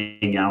chat and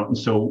hang out. And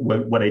so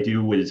what I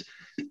do is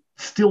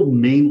still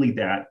mainly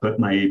that, but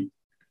my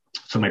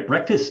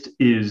breakfast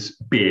is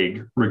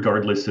big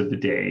regardless of the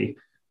day.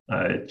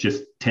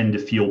 Just tend to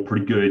feel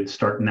pretty good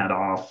starting that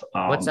off.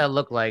 What's that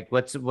look like?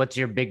 What's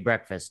your big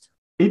breakfast?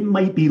 It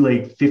might be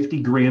like 50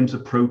 grams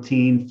of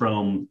protein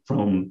from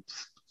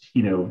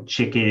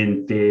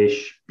chicken,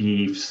 fish,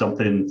 beef,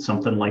 something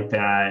like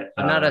that.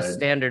 But not a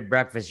standard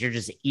breakfast. You're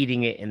just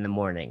eating it in the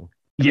morning.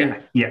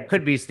 Yeah.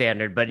 Could be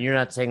standard, but you're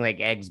not saying like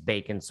eggs,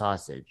 bacon,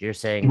 sausage. You're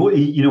saying, well,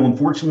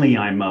 unfortunately,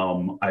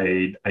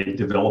 I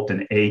developed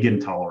an egg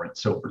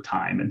intolerance over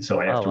time, and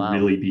so I have to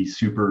really be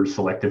super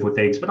selective with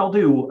eggs. But I'll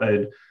do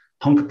a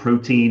hunk of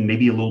protein,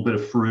 maybe a little bit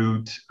of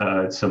fruit,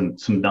 some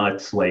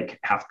nuts, like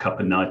half cup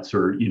of nuts,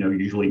 or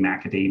usually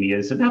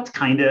macadamias, and that's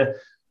kind of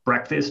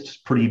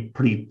breakfast.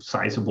 Pretty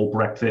sizable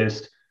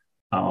breakfast.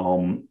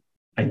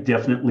 I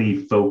definitely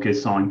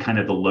focus on kind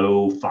of the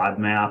low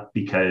FODMAP,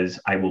 because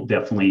I will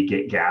definitely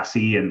get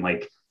gassy, and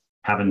like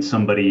having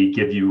somebody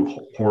give you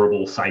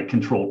horrible side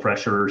control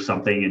pressure or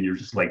something, and you're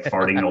just like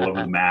farting all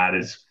over the mat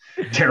is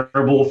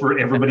terrible for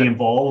everybody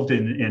involved.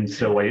 And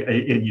so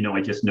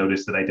I just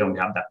noticed that I don't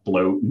have that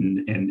bloat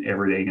and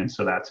everything. And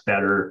so that's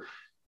better.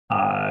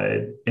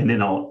 And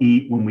then I'll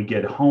eat when we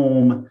get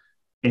home.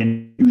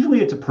 And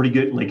usually it's a pretty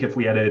good, like if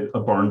we had a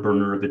barn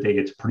burner of the day,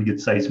 it's a pretty good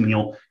sized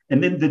meal.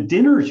 And then the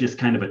dinner is just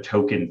kind of a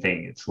token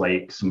thing. It's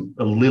like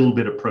a little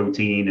bit of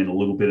protein and a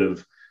little bit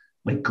of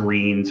like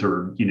greens,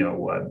 or,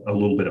 a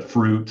little bit of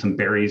fruit, some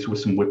berries with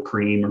some whipped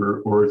cream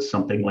or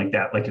something like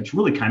that. Like it's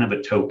really kind of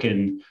a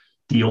token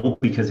deal,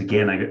 because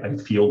again, I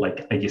feel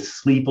like I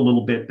just sleep a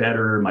little bit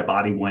better. My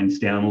body winds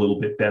down a little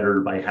bit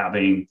better by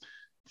having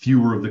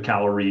fewer of the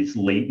calories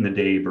late in the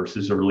day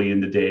versus early in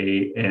the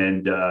day.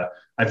 And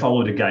I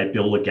followed a guy,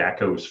 Bill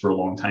Lagakos, for a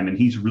long time, and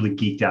he's really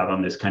geeked out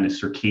on this kind of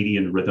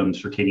circadian rhythm,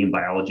 circadian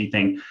biology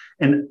thing.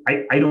 And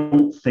I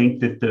don't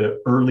think that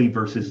the early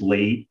versus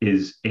late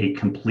is a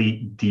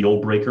complete deal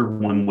breaker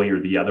one way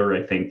or the other.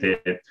 I think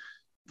that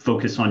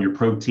focus on your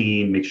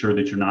protein, make sure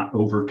that you're not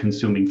over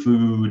consuming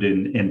food.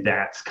 And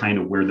that's kind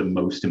of where the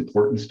most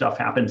important stuff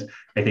happens.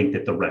 I think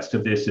that the rest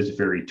of this is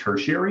very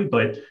tertiary,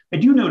 but I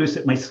do notice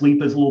that my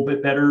sleep is a little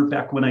bit better.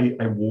 Back when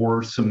I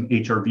wore some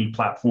HRV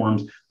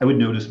platforms, I would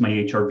notice my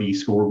HRV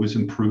score was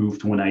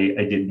improved when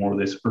I did more of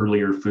this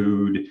earlier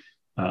food,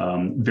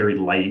 very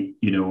light,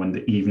 in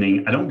the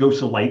evening. I don't go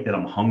so light that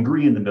I'm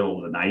hungry in the middle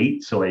of the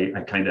night. So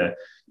I kind of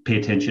pay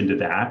attention to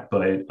that.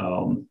 But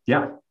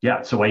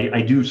yeah. So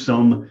I do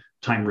some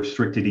time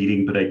restricted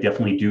eating, but I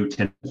definitely do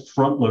tend to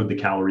front load the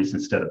calories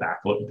instead of back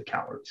load the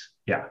calories.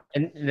 Yeah.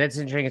 And that's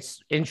interesting.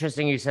 It's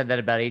interesting you said that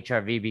about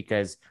HRV,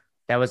 because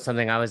that was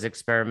something I was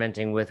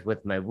experimenting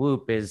with my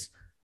Whoop. Is,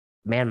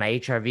 man, my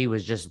HRV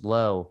was just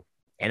low,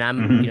 and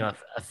I'm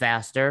a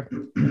faster,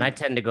 and I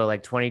tend to go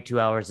like 22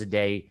 hours a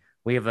day.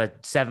 We have a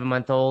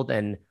 7-month-old,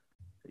 and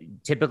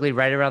typically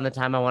right around the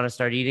time I want to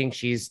start eating,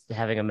 she's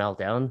having a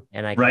meltdown,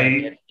 and I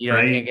can't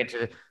get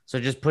to so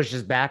it just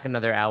pushes back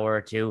another hour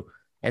or two.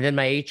 And then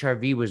my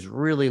HRV was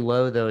really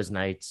low those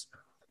nights.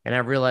 And I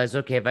realized,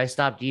 okay, if I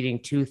stopped eating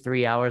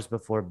 2-3 hours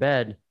before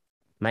bed,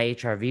 my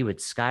HRV would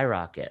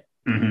skyrocket.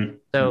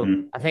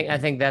 So I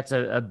think that's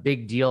a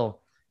big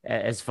deal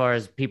as far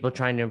as people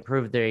trying to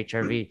improve their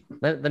HRV.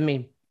 Let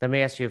me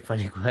ask you a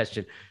funny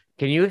question.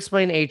 Can you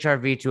explain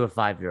HRV to a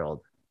 5-year-old?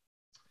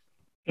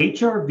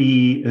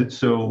 HRV,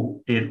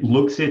 so it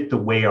looks at the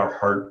way our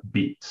heart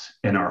beats,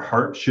 and our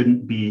heart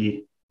shouldn't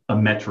be a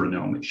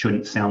metronome. It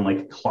shouldn't sound like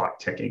a clock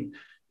ticking.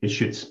 It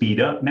should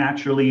speed up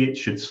naturally. It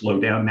should slow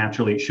down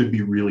naturally. It should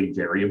be really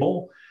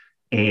variable.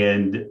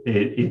 And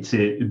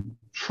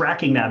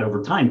tracking that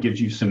over time gives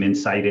you some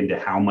insight into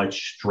how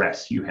much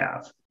stress you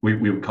have. We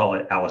would call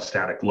it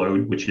allostatic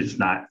load, which is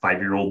not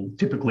 5-year-old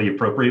typically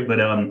appropriate. But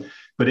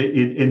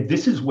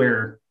this is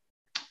where,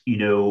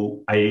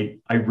 I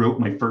wrote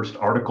my first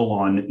article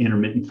on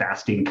intermittent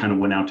fasting, kind of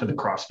went out to the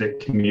CrossFit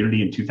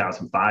community in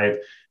 2005.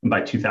 And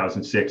by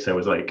 2006, I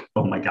was like,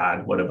 oh my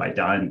God, what have I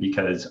done?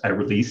 Because I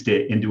released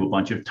it into a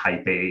bunch of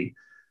type A,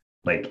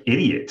 like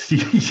idiots,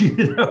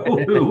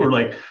 who were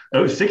like,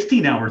 oh,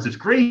 16 hours is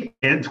great.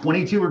 And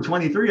 22 or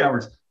 23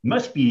 hours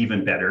must be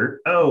even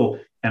better. Oh,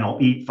 and I'll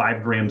eat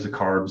 5 grams of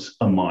carbs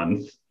a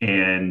month.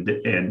 And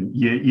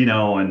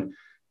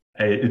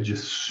it's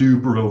just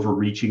super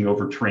overreaching,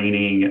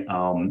 overtraining.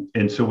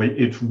 And so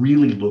it's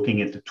really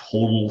looking at the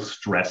total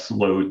stress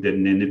load that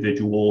an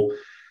individual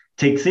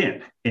takes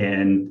in.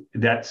 And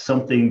that's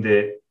something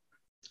that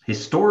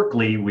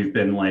historically we've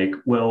been like,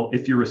 well,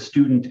 if you're a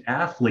student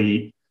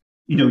athlete,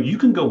 you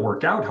can go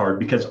work out hard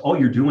because all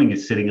you're doing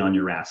is sitting on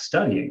your ass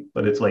studying.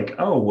 But it's like,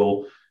 oh,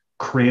 well,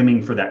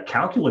 cramming for that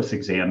calculus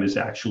exam is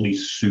actually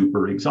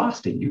super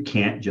exhausting. You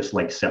can't just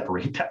like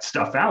separate that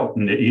stuff out.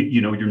 And,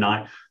 you're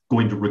not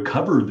going to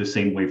recover the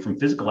same way from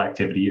physical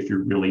activity if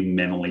you're really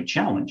mentally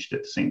challenged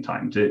at the same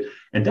time.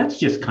 And that's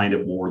just kind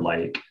of more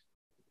like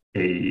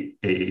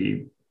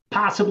a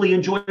possibly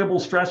enjoyable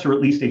stress, or at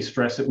least a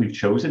stress that we've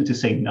chosen, to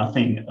say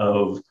nothing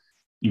of,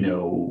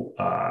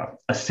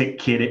 a sick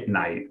kid at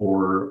night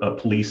or a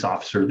police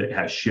officer that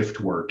has shift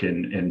work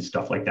and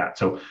stuff like that.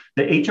 So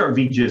the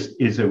HRV just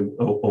is a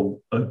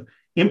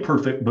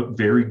imperfect but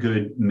very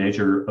good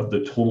measure of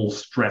the total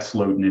stress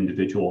load an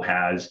individual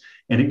has.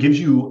 And it gives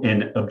you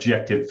an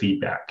objective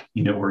feedback,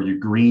 where you're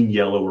green,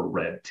 yellow, or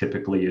red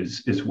typically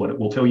is what it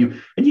will tell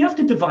you. And you have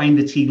to divine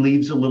the tea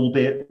leaves a little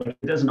bit, but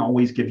it doesn't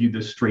always give you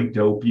the straight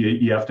dope.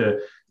 You have to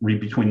read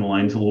between the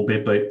lines a little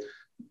bit. But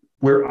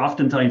where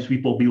oftentimes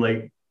people will be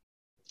like,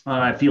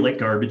 I feel like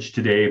garbage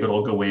today, but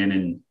I'll go in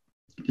and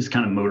just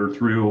kind of motor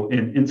through.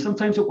 And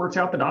sometimes it works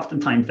out, but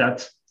oftentimes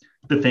that's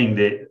the thing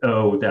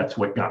that's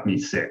what got me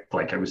sick.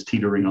 Like I was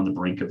teetering on the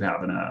brink of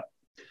having a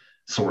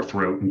sore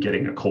throat and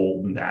getting a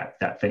cold, and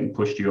that thing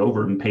pushed you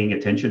over. And paying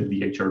attention to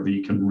the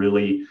HRV can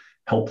really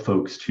help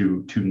folks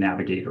to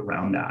navigate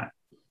around that.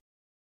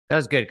 That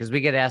was good, because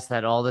we get asked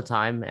that all the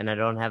time, and I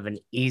don't have an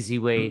easy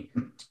way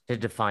to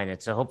define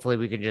it. So hopefully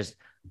we can just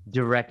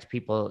direct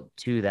people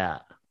to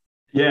that.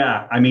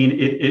 Yeah, I mean,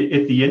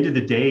 at the end of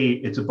the day,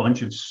 it's a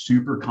bunch of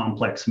super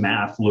complex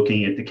math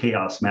looking at the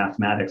chaos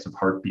mathematics of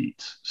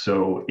heartbeats.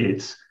 So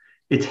it's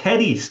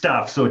heady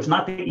stuff. So it's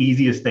not the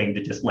easiest thing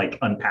to just like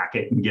unpack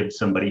it and give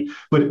somebody.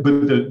 But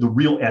the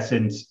real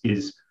essence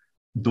is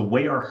the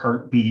way our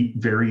heartbeat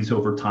varies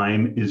over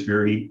time is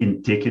very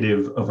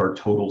indicative of our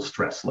total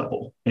stress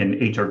level. And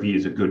HRV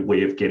is a good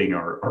way of getting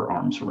our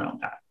arms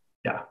around that.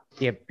 Yeah.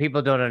 Yeah,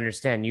 people don't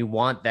understand. You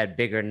want that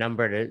bigger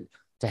number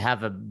to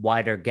have a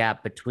wider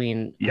gap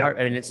between heart.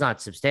 I mean, it's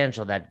not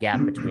substantial, that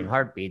gap between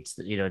heartbeats.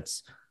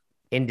 It's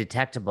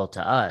indetectable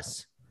to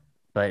us,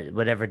 but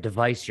whatever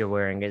device you're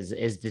wearing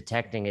is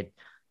detecting it.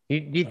 Do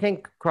you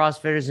think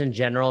CrossFitters in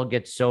general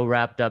get so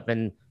wrapped up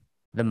in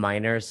the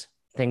minors,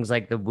 things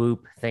like the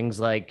Whoop, things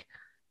like,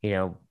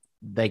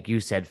 like you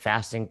said,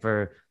 fasting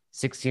for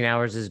 16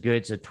 hours is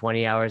good, so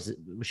 20 hours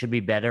should be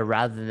better,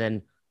 rather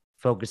than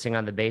focusing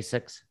on the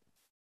basics?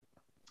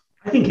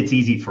 I think it's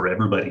easy for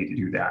everybody to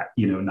do that,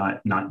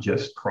 not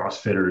just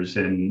CrossFitters.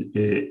 And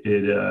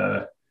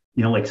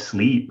like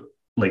sleep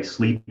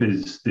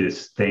is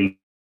this thing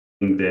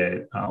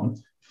that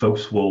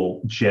folks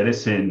will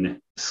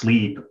jettison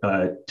sleep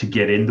to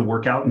get into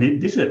workout. And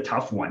this is a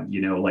tough one,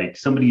 like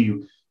somebody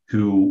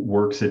who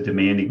works a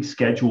demanding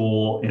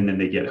schedule and then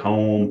they get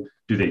home.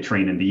 Do they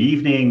train in the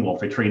evening? Well,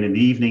 if I train in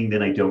the evening,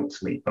 then I don't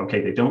sleep.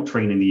 Okay, they don't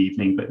train in the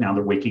evening, but now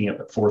they're waking up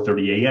at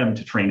 4:30 a.m.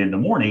 to train in the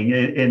morning.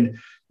 And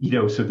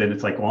so then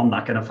it's like, well, I'm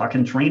not going to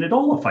fucking train at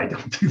all if I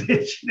don't do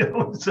this,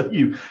 So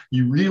you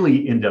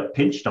really end up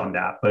pinched on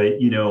that. But,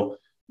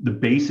 the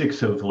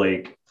basics of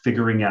like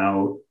figuring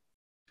out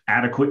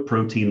adequate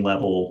protein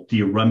level. Do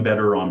you run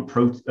better on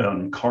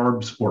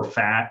carbs or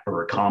fat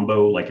or a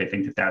combo? Like, I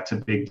think that's a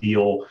big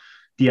deal.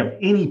 Do you have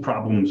any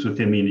problems with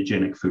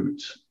immunogenic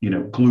foods?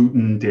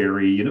 Gluten,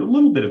 dairy, a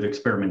little bit of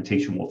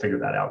experimentation will figure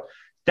that out.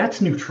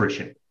 That's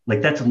nutrition.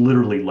 Like, that's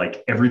literally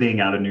like everything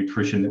out of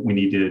nutrition that we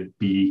need to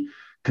be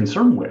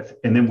concerned with.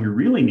 And then we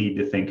really need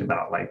to think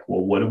about like,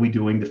 well, what are we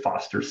doing to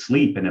foster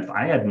sleep? And if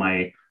I had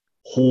my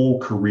whole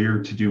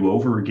career to do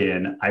over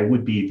again, I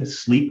would be the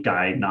sleep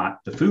guy, not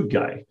the food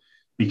guy,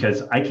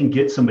 because I can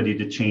get somebody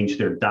to change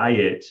their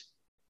diet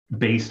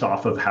based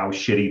off of how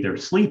shitty their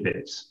sleep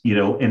is,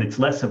 and it's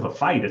less of a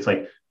fight. It's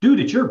like, dude,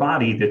 it's your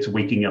body that's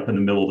waking up in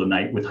the middle of the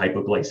night with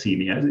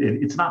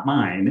hypoglycemia. It's not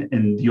mine.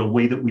 And the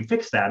way that we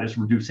fix that is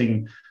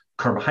reducing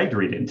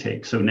carbohydrate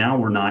intake. So now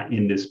we're not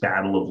in this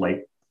battle of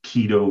like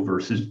keto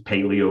versus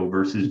paleo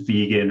versus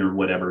vegan or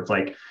whatever. It's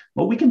like,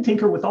 well, we can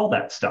tinker with all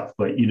that stuff,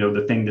 but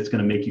the thing that's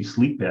going to make you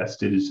sleep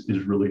best is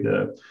really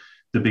the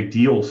big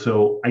deal.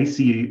 So I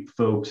see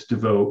folks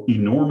devote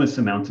enormous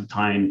amounts of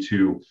time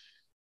to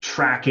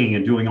tracking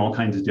and doing all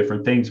kinds of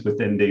different things, but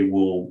then they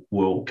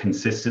will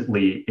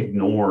consistently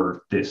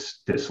ignore this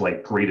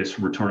like greatest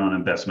return on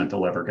investment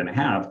they'll ever going to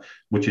have,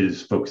 which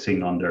is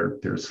focusing on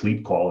their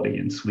sleep quality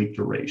and sleep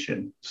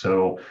duration.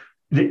 So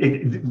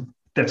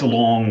that's a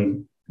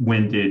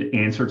long-winded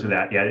answer to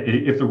that. Yeah,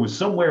 if there was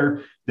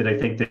somewhere that I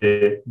think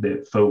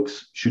that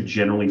folks should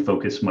generally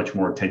focus much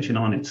more attention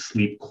on, it's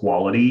sleep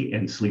quality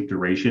and sleep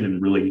duration,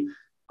 and really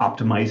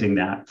optimizing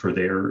that for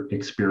their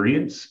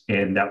experience.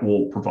 And that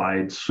will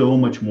provide so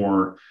much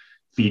more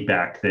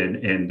feedback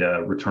and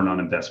return on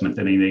investment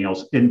than anything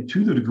else. And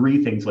to the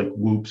degree things like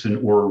Whoops and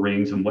Oura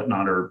Rings and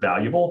whatnot are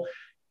valuable,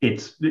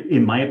 it's,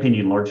 in my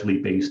opinion, largely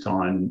based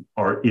on,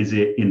 is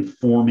it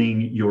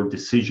informing your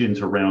decisions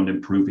around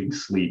improving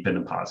sleep in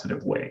a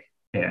positive way?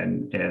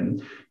 And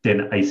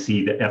then I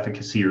see the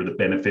efficacy or the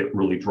benefit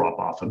really drop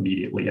off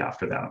immediately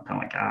after that. I'm kind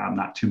of like, I'm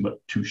not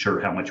too sure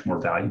how much more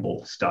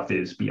valuable stuff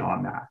is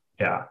beyond that.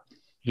 Yeah.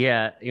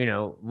 Yeah.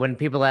 When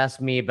people ask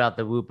me about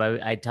the Whoop,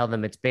 I tell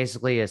them it's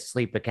basically a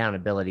sleep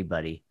accountability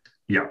buddy.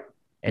 Yeah.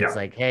 It's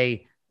like,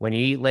 hey, when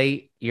you eat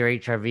late, your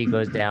HRV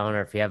goes down,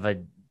 or if you have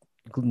a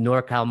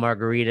NorCal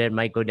margarita, it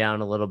might go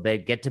down a little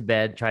bit. Get to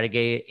bed, try to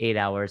get 8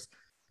 hours.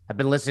 I've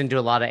been listening to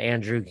a lot of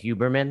Andrew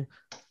Huberman.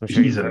 I'm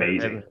sure he's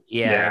amazing.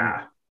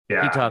 Yeah.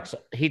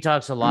 He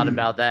talks a lot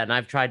about that. And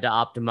I've tried to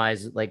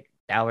optimize like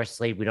our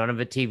sleep. We don't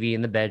have a TV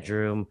in the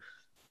bedroom.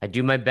 I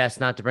do my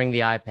best not to bring the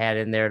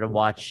iPad in there to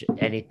watch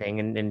anything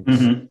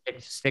and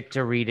stick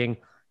to reading.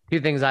 Two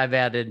things I've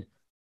added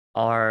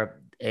are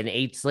an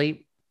 8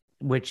 sleep,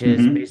 which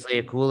is basically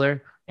a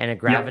cooler, and a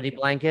gravity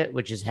blanket,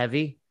 which is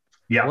heavy.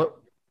 Yeah.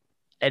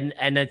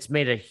 And it's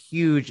made a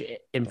huge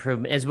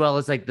improvement, as well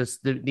as like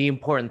the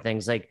important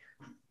things like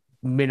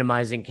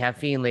minimizing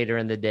caffeine later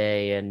in the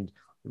day and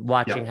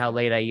watching how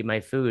late I eat my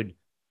food.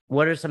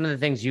 What are some of the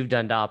things you've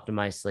done to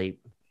optimize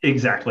sleep?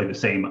 Exactly the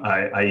same.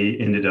 I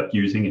ended up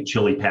using a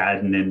chili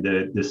pad and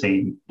then the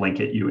same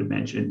blanket you had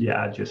mentioned.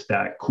 Yeah, just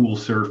that cool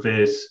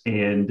surface.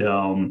 And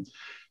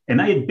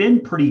I had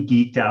been pretty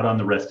geeked out on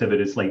the rest of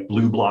it. It's like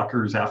blue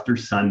blockers after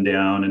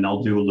sundown, and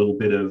I'll do a little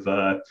bit of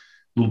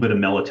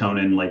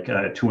melatonin, like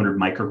 200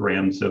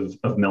 micrograms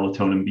of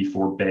melatonin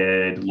before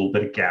bed, a little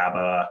bit of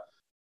GABA.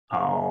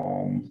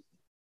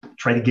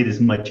 Try to get as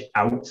much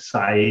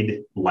outside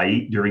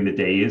light during the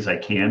day as I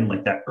can,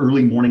 like that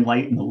early morning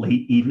light and the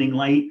late evening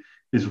light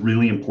is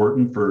really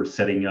important for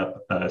setting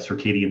up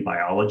circadian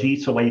biology.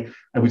 So I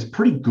was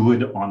pretty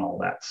good on all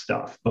that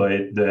stuff,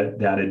 but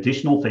that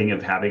additional thing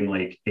of having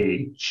like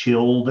a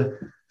chilled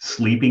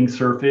sleeping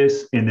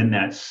surface and then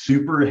that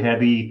super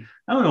heavy,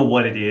 I don't know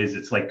what it is.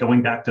 It's like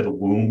going back to the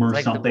womb or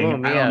like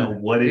something. I don't know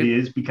what it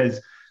is,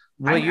 because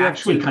you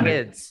actually have 2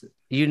 kids.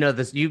 You know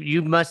this.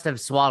 You must have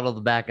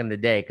swaddled back in the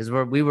day, because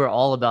we were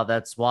all about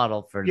that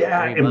swaddle for 3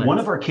 months. One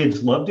of our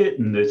kids loved it,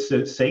 and the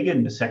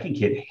second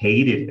kid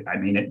hated it. I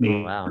mean, it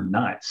made her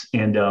nuts.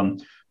 And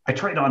I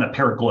tried on a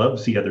pair of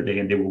gloves the other day,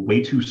 and they were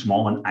way too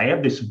small. And I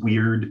have this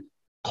weird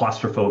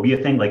claustrophobia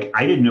thing. Like,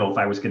 I didn't know if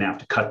I was going to have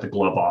to cut the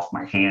glove off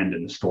my hand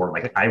in the store.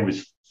 Like, I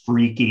was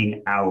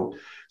freaking out.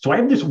 So I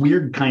have this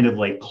weird kind of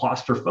like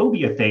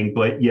claustrophobia thing,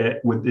 but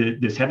yet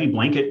with this heavy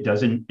blanket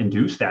doesn't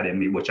induce that in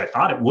me, which I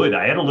thought it would.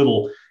 I had a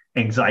little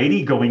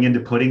anxiety going into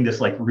putting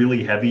this like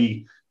really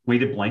heavy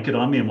weighted blanket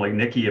on me. I'm like,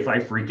 Nikki, if I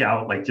freak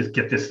out, like just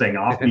get this thing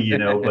off me,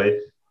 but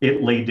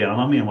it laid down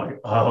on me. I'm like,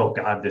 oh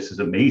God, this is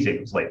amazing.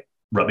 It was like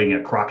rubbing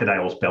a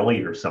crocodile's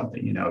belly or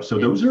something, So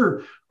those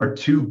are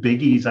 2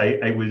 biggies.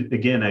 I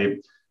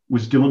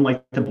was doing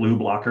like the blue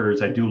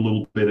blockers. I do a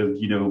little bit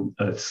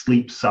of,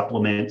 sleep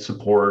supplement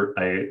support.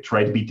 I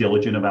try to be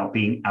diligent about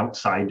being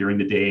outside during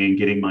the day and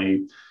getting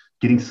my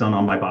getting sun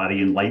on my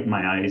body and light in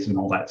my eyes and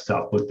all that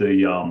stuff. But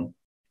the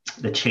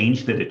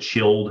change that it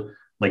chilled,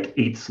 like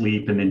 8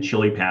 Sleep and then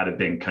Chili Pad have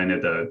been kind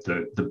of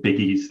the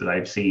biggies that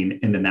I've seen.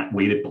 And then that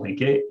weighted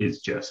blanket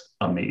is just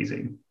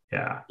amazing.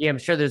 Yeah. Yeah, I'm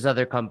sure there's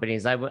other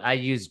companies. I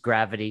use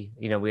Gravity.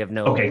 You know, we have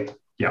no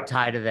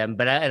tie to them,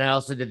 but I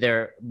also did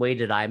their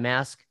weighted eye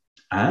mask,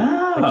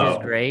 which is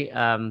great.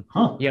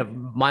 Yeah,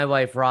 my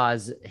wife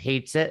Roz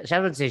hates it. I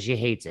wouldn't say she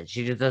hates it.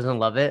 She just doesn't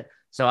love it.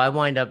 So I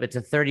wind up, it's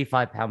a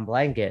 35-pound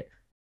blanket,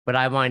 but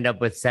I wind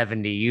up with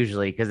 70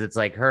 usually because it's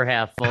like her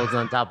half folds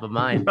on top of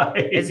mine.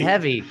 Right. It's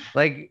heavy.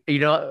 Like, you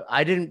know,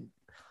 I didn't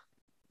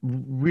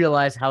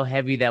realize how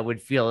heavy that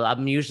would feel.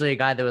 I'm usually a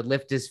guy that would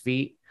lift his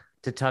feet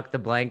to tuck the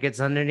blankets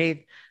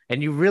underneath,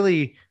 and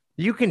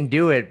you can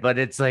do it, but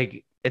it's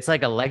like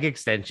a leg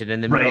extension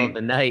in the middle of the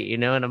night, you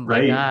know? And I'm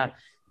like,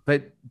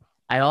 but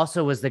I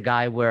also was the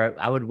guy where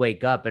I would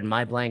wake up and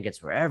my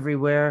blankets were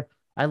everywhere.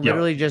 I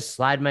literally just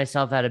slide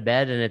myself out of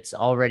bed and it's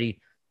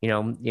already, you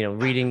know,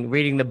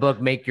 reading the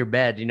book, Make Your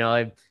Bed, you know,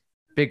 I'm a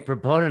big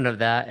proponent of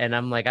that. And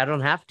I'm like, I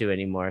don't have to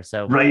anymore.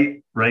 So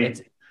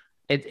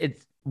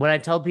it's when I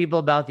tell people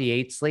about the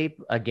 8 Sleep,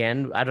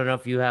 again, I don't know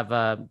if you have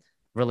a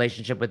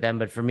relationship with them,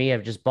 but for me,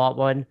 I've just bought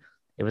one.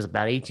 It was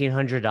about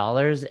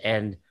 $1,800.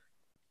 And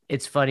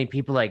it's funny,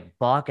 people like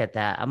balk at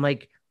that. I'm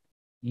like,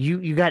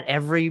 you got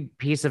every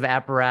piece of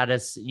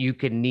apparatus you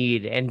can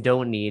need and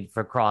don't need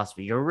for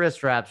CrossFit. Your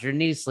wrist wraps, your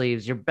knee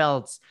sleeves, your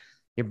belts.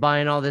 You're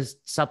buying all this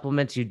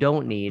supplements you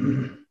don't need.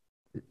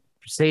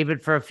 Save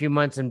it for a few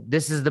months, and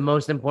this is the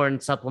most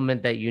important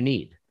supplement that you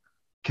need.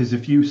 Because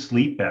if you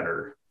sleep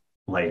better,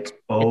 like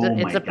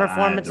it's a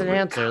performance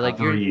enhancer. Like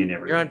you're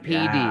on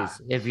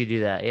PEDs if you do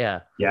that.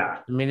 Yeah. Yeah.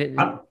 I mean,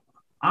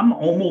 I'm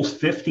almost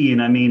 50,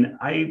 and I mean,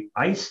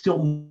 I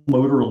still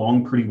motor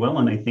along pretty well,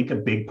 and I think a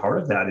big part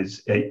of that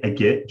is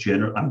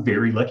I'm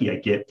very lucky. I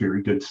get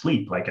very good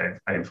sleep. Like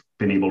I've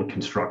been able to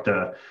construct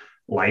a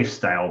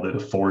lifestyle that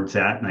affords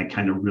that, and I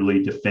kind of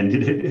really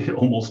defended it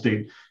almost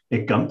at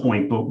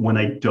gunpoint. But when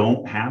I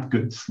don't have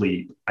good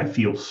sleep, I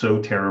feel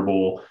so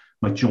terrible.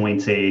 My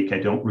joints ache. I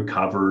don't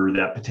recover.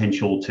 That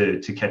potential to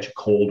catch a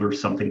cold or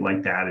something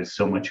like that is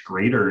so much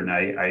greater. And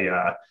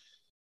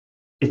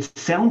it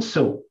sounds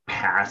so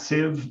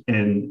passive,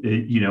 and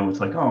it's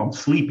like, oh, I'm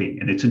sleeping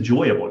and it's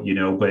enjoyable,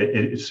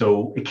 but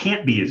so it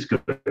can't be as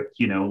good,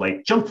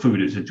 like junk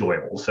food is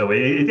enjoyable. So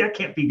that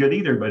can't be good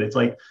either, but it's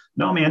like,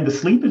 no, man, the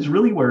sleep is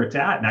really where it's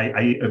at. And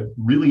I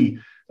really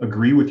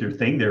agree with your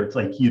thing there. It's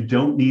like, you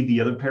don't need the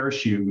other pair of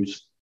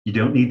shoes. You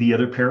don't need the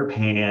other pair of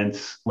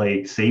pants.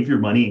 Like, save your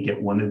money and get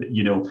one of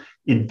the,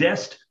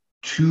 invest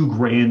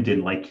 $2,000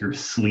 in like your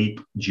sleep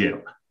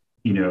gym,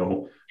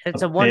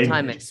 It's a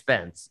one-time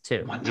expense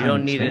too. You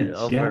don't need it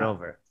over and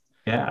over.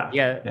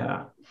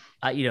 Yeah.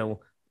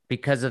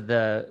 Because of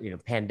the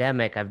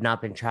pandemic, I've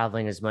not been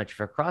traveling as much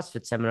for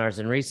CrossFit seminars.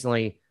 And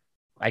recently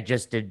I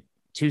just did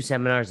 2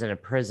 seminars in a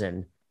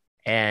prison,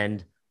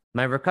 and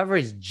my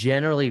recovery is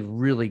generally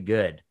really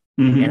good.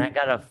 Mm-hmm. And I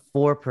got a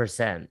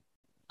 4%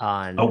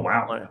 on. Oh,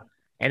 wow.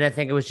 And I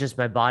think it was just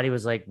my body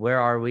was like, where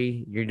are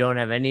we? You don't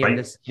have any of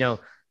this, to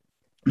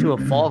a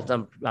fault.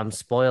 I'm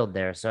spoiled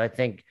there. So I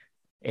think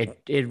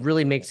it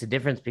really makes a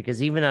difference,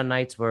 because even on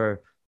nights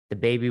where the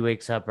baby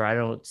wakes up or I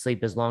don't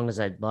sleep as long as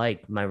I'd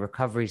like, my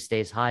recovery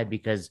stays high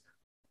because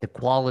the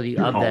quality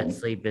of that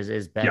sleep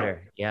is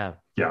better. Yeah.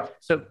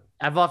 So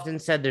I've often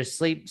said there's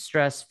sleep,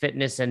 stress,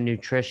 fitness, and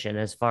nutrition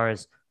as far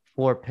as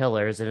 4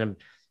 pillars. And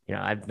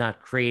I've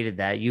not created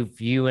that.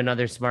 You and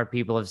other smart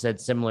people have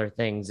said similar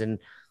things. And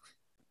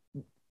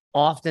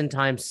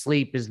oftentimes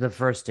sleep is the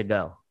first to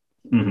go.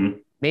 Mm-hmm.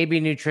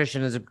 Maybe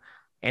nutrition is,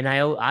 and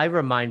I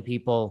remind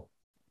people,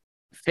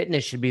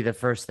 fitness should be the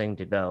first thing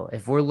to go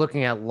if we're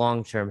looking at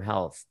long-term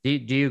health. Do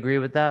you agree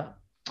with that?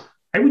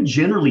 I would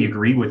generally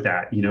agree with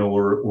that,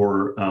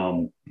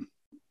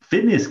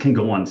 fitness can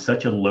go on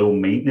such a low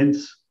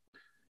maintenance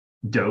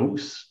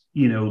dose,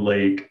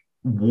 like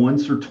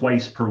once or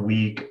twice per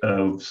week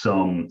of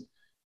some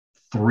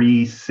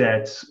 3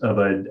 sets of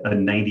a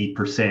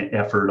 90%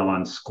 effort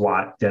on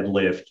squat,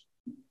 deadlift,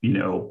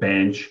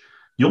 bench,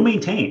 you'll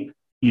maintain.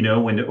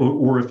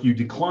 Or if you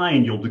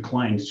decline, you'll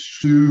decline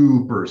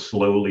super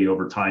slowly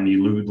over time.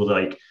 You lose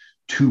like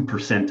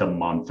 2% a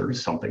month or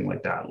something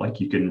like that.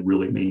 Like, you can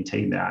really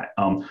maintain that.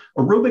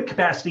 Aerobic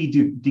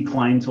capacity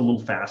declines a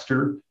little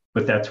faster,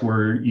 but that's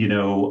where,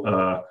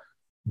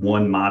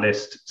 one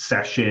modest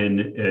session,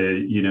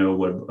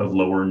 of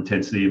lower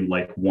intensity, and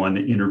like one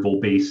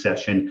interval-based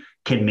session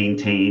can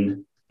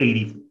maintain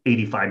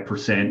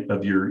 85%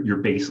 of your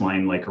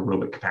baseline, like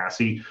aerobic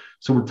capacity.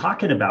 So we're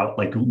talking about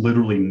like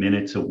literally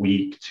minutes a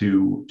week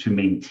to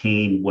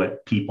maintain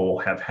what people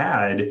have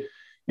had.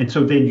 And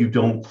so then you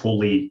don't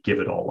fully give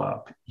it all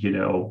up,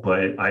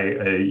 but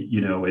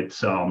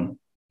it's,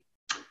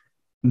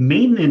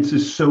 maintenance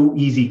is so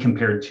easy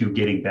compared to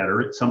getting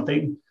better at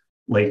something.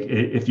 Like,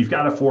 if you've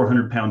got a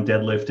 400-pound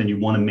deadlift and you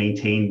want to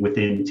maintain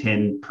within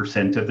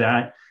 10% of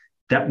that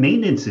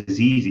maintenance is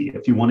easy.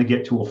 If you want to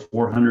get to a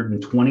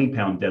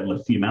 420-pound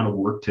deadlift, the amount of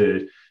work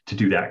to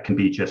do that can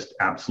be just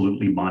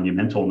absolutely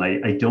monumental.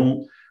 And I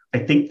don't I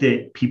think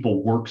that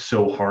people work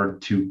so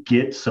hard to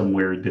get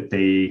somewhere that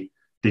they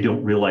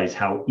don't realize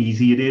how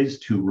easy it is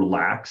to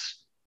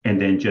relax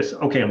and then just,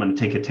 okay, I'm going to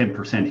take a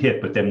 10%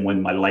 hit. But then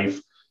when my life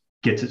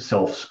gets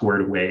itself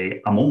squared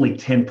away, I'm only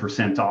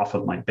 10% off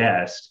of my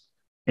best.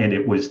 And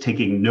it was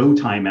taking no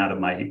time out of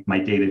my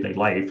day-to-day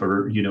life,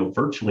 or,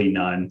 virtually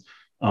none.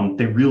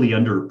 They really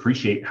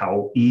underappreciate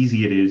how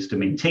easy it is to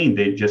maintain.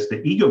 That just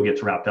the ego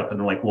gets wrapped up and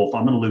they're like, well, if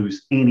I'm going to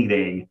lose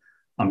anything,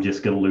 I'm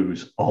just going to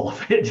lose all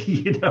of it,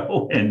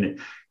 and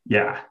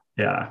yeah.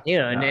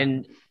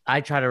 And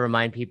I try to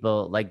remind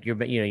people, like, you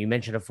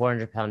mentioned a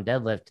 400-pound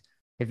deadlift.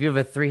 If you have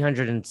a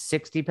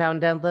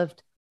 360-pound deadlift,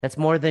 that's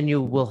more than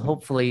you will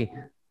hopefully.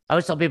 I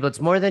always tell people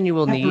it's more than you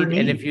will need.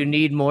 And if you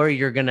need more,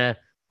 you're going to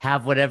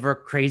have whatever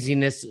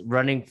craziness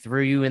running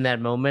through you in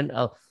that moment.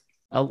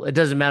 It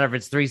doesn't matter if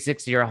it's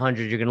 360 or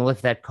 100, you're going to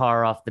lift that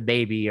car off the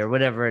baby or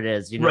whatever it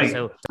is, Right.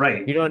 So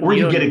right.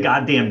 You get a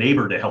goddamn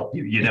neighbor to help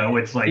you,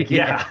 it's like,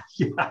 yeah.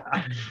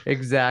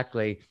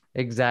 Exactly.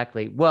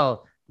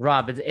 Well,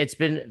 Rob, it's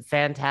been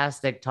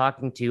fantastic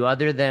talking to you,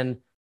 other than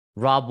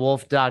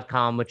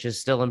robwolf.com, which is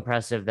still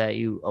impressive that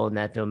you own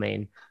that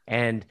domain,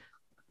 and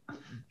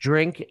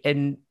drink.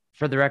 And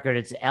for the record,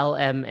 it's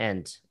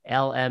LMNT.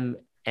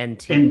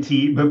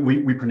 NT, but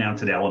we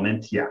pronounce it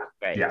element. Yeah.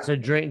 Right. Yeah. So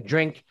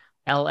drink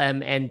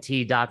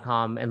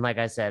lmnt.com. And like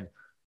I said,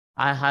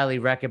 I highly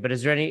recommend,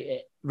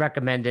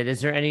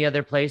 is there any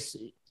other place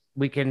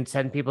we can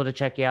send people to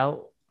check you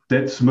out?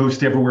 That's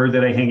most everywhere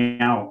that I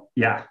hang out.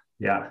 Yeah.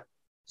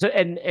 So,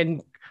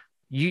 and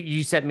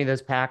you sent me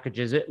those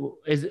packages.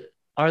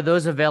 Are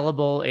those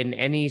available in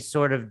any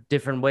sort of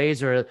different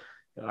ways, or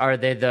are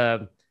they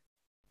the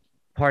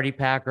party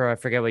pack, or I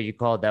forget what you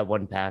called that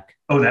one pack?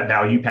 Oh, that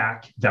value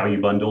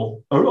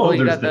bundle.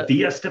 There's the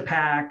Fiesta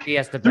pack.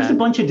 There's a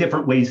bunch of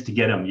different ways to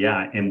get them.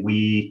 Yeah. And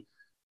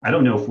I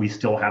don't know if we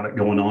still have it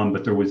going on,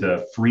 but there was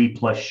a free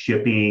plus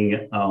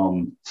shipping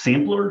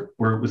sampler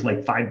where it was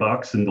like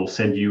 $5 and they'll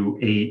send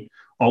you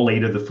all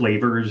eight of the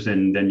flavors,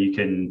 and then you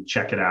can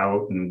check it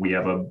out. And we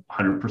have a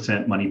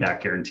 100% money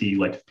back guarantee.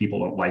 Like, if people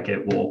don't like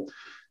it, we'll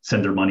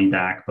send their money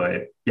back.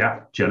 But yeah,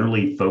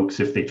 generally folks,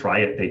 if they try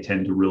it, they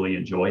tend to really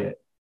enjoy it.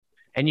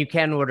 And you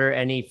can order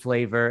any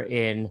flavor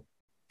in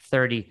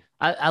 30.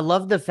 I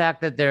love the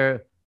fact that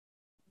they're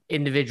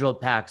individual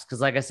packs, because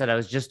like I said, I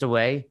was just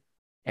away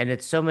and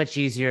it's so much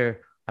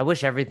easier. I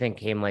wish everything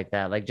came like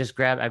that. Like,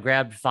 I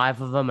grabbed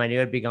 5 of them. I knew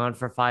I'd be gone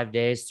for 5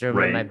 days, threw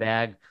them in my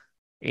bag,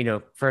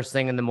 first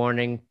thing in the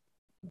morning,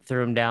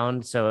 threw them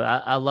down. So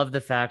I love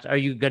the fact. Are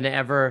you going to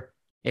ever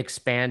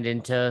expand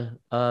into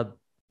a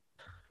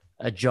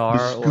jar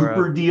the scooper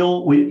or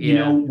deal?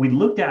 We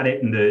looked at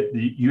it,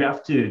 and you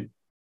have to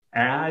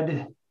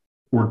add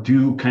or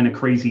do kind of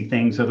crazy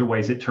things,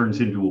 otherwise it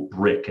turns into a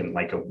brick in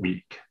like a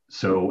week.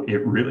 So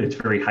it's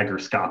very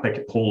hygroscopic.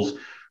 It pulls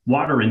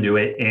water into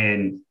it,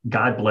 and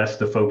God bless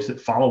the folks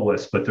that follow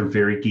us, but they're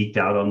very geeked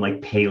out on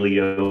like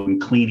paleo and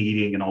clean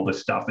eating and all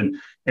this stuff, and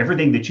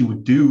everything that you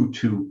would do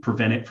to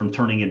prevent it from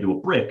turning into a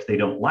brick they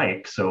don't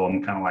like. So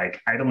I'm kind of like,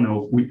 I don't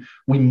know if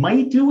we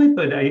might do it,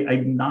 but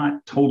I'm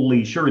not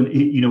totally sure. And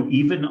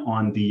even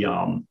on the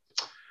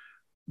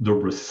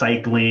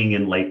recycling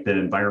and like the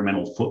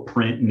environmental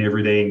footprint and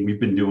everything, we've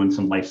been doing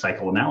some life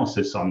cycle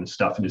analysis on this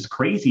stuff. And as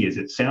crazy as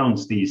it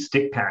sounds, these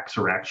stick packs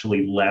are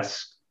actually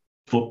less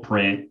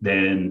footprint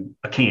than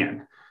a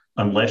can,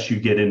 unless you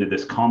get into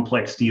this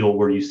complex deal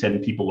where you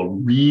send people a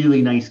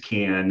really nice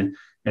can,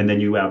 and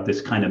then you have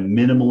this kind of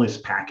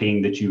minimalist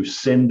packing that you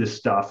send the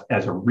stuff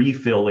as a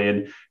refill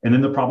in. And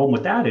then the problem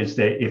with that is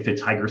that if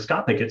it's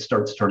hygroscopic, it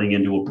starts turning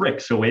into a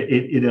brick. So we've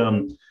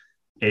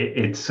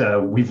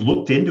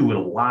looked into it a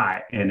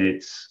lot, and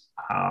it's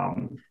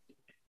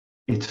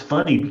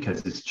funny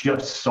because it's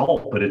just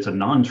salt, but it's a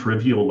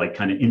non-trivial like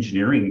kind of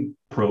engineering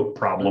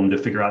problem to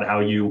figure out how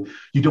you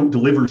don't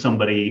deliver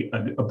somebody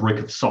a brick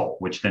of salt,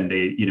 which then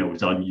they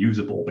is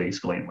unusable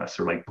basically unless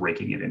they're like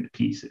breaking it into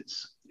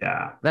pieces.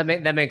 Yeah,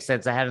 that makes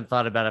sense. I hadn't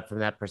thought about it from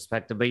that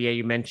perspective, but yeah,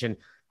 you mentioned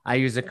I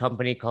use a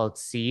company called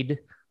Seed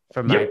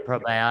for my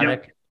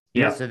probiotic.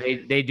 Yeah, so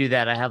they do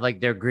that. I have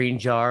like their green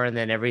jar, and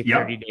then every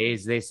 30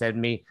 days they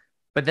send me,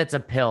 but that's a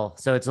pill,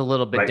 so it's a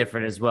little bit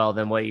different as well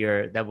than what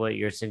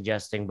you're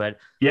suggesting. But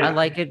I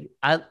like it.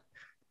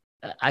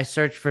 I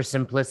search for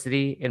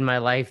simplicity in my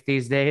life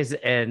these days,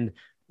 and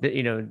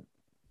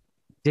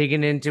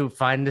digging into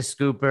find the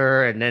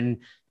scooper, and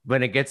then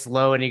when it gets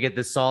low and you get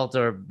the salt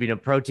or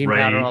protein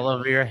powder all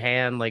over your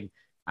hand, like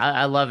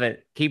I love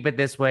it. Keep it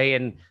this way,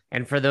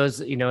 and for those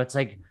it's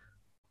like,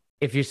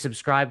 if you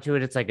subscribe to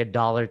it, it's like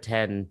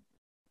 $1.10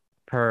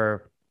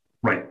 per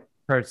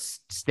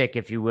stick,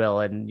 if you will.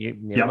 And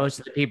most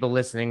of the people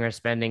listening are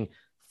spending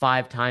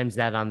 5 times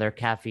that on their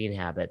caffeine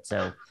habit.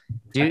 So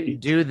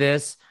do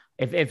this.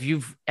 If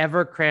you've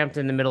ever cramped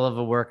in the middle of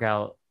a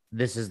workout,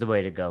 this is the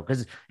way to go.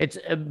 Because it's,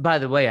 by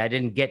the way, I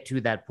didn't get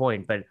to that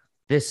point, but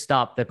this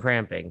stopped the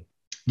cramping.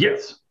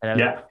 Yes.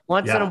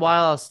 Once in a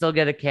while, I'll still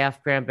get a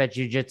calf cramp at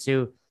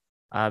jiu-jitsu.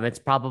 It's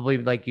probably,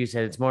 like you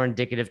said, it's more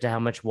indicative to how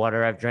much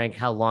water I've drank,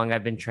 how long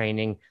I've been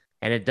training.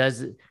 And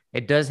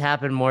It does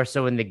happen more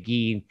so in the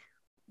gi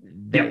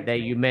Yep.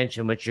 that you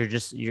mentioned, which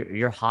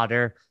you're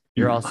hotter.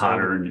 You're You're also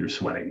hotter and you're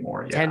sweating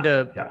more. tend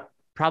Yeah. to Yeah.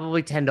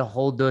 probably tend to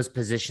hold those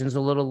positions a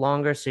little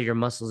longer, so your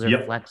muscles are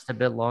Yep. flexed a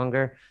bit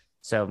longer.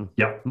 So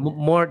Yep.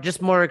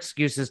 more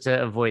excuses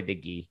to avoid the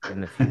gi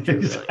in the future.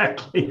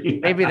 Exactly. Really.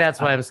 Maybe that's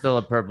why I'm still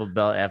a purple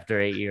belt after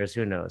 8 years.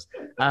 Who knows?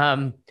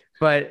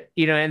 But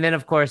and then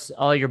of course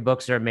all your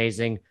books are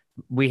amazing.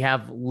 We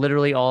have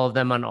literally all of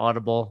them on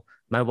Audible.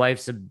 My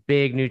wife's a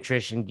big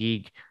nutrition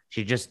geek.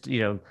 She just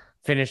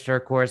finished her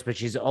course, but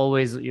she's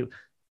always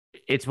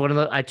it's one of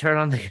the I turn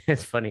on the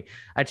it's funny.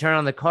 I turn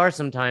on the car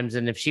sometimes,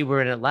 and if she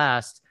were in it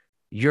last,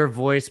 your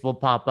voice will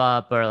pop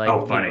up or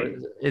like funny.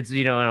 It's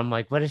and I'm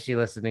like, what is she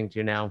listening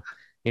to now?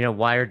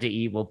 Wired to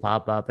Eat will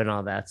pop up and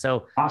all that.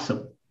 So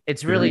awesome.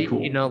 It's Very really,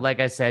 cool. like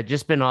I said,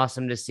 just been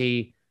awesome to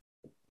see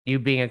you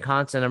being a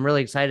constant. I'm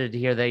really excited to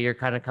hear that you're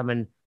kind of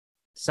coming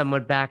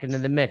somewhat back into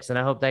the mix. And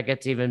I hope that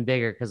gets even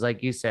bigger because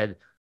like you said,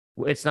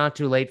 it's not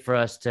too late for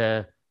us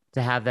to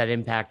have that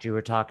impact you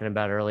were talking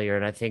about earlier.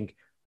 And I think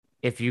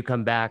if you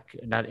come back,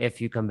 not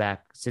if you come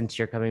back, since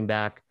you're coming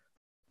back,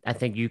 I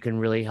think you can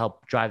really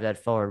help drive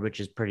that forward, which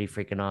is pretty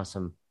freaking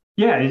awesome.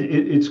 Yeah,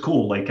 it's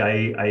cool. Like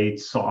I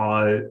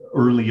saw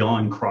early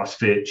on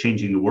CrossFit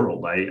changing the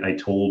world. I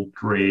told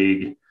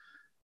Greg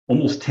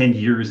almost 10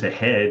 years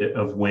ahead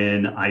of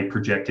when I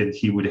projected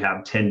he would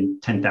have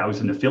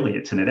 10,000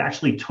 affiliates. And it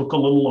actually took a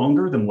little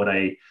longer than what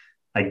I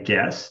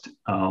guessed.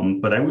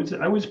 But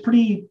I was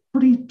pretty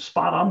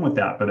spot on with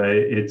that. But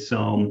it's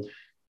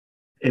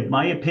in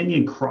my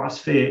opinion,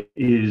 CrossFit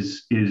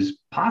is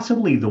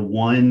possibly the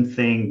one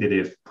thing that,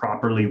 if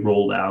properly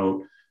rolled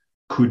out,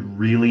 could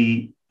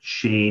really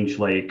change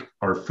like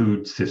our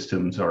food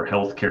systems, our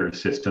healthcare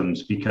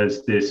systems,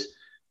 because this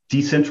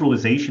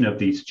decentralization of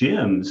these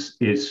gyms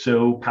is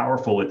so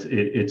powerful.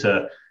 It's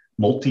a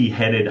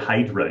multi-headed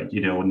hydra,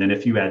 and then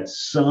if you add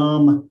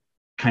some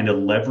kind of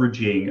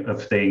leveraging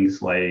of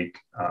things like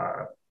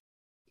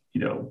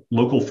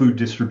local food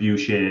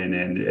distribution,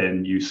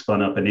 and you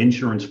spun up an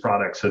insurance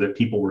product so that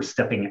people were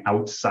stepping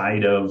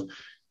outside of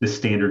the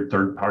standard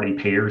third-party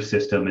payer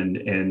system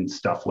and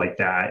stuff like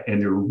that,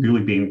 and they're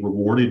really being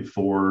rewarded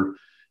for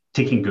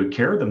taking good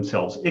care of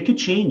themselves, it could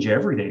change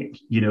everything,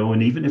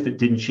 and even if it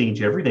didn't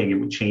change everything, it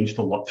would change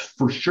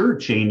for sure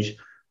change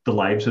the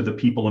lives of the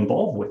people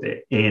involved with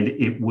it. And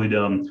it would,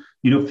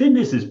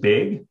 fitness is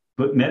big,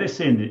 but fitness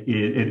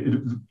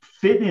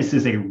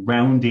is a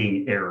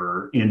rounding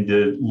error in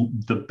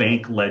the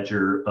bank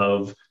ledger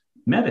of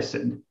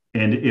medicine.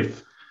 And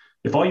if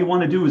all you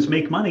want to do is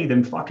make money,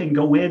 then fucking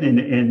go in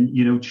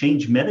and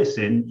change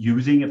medicine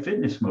using a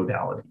fitness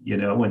modality,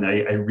 and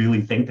I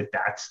really think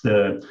that's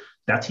the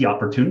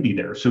opportunity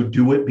there. So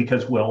do it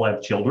because we all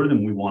have children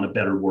and we want a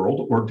better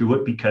world, or do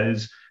it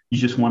because you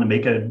just want to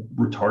make a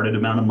retarded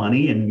amount of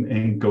money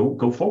and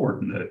go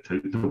forward in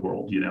the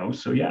world,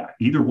 So yeah,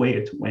 either way,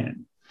 it's a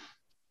win.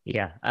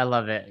 Yeah, I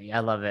love it. I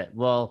love it.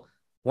 Well,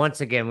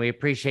 once again, we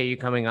appreciate you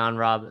coming on,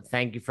 Rob.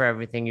 Thank you for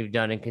everything you've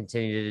done and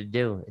continue to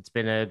do. It's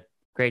been a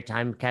great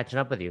time catching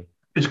up with you.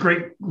 It's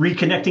great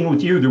reconnecting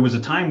with you. There was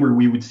a time where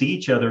we would see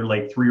each other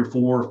like 3 or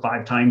 4 or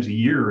 5 times a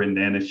year, and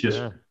then it's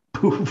just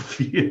poof,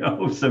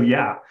 So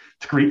yeah,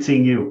 it's great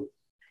seeing you.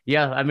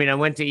 Yeah, I mean, I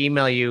went to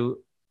email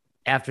you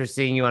after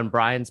seeing you on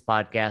Brian's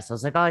podcast. I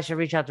was like, oh, I should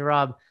reach out to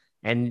Rob.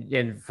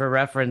 And for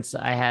reference,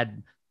 I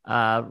had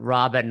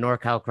Rob at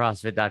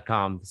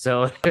NorCalCrossFit.com.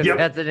 So yep,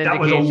 that's an indication. That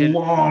was a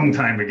long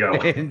time ago.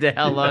 Into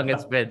how long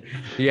it's been.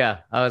 Yeah.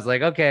 I was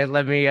like, okay,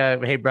 let me,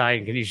 hey,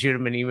 Brian, can you shoot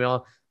him an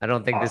email? I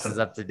don't think This is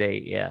up to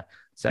date. Yeah.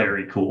 So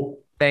very cool.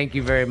 Thank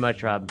you very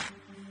much, Rob.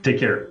 Take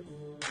care.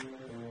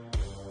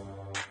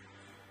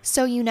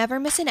 So you never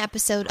miss an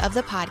episode of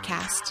the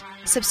podcast,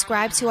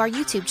 subscribe to our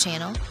YouTube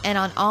channel and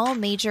on all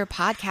major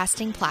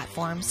podcasting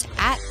platforms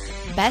at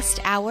Best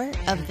Hour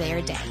of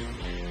Their Day.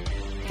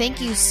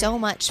 Thank you so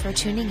much for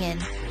tuning in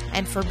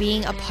and for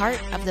being a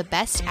part of the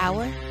best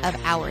hour of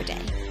our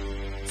day.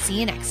 See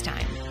you next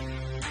time.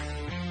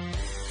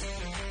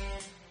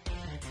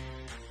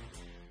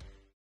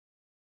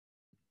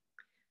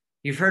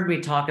 You've heard me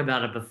talk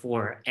about it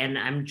before, and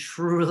I'm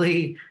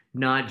truly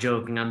not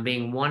joking. I'm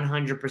being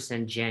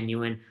 100%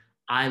 genuine.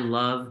 I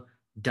love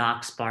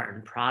Doc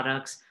Spartan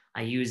products.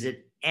 I use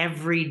it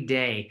every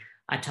day.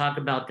 I talk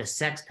about the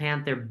Sex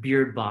Panther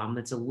Beard Balm.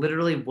 That's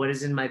literally what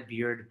is in my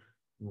beard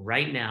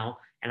right now.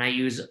 And I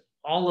use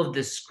all of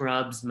the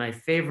scrubs, my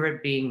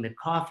favorite being the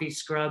coffee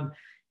scrub,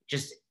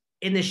 just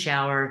in the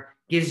shower,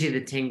 gives you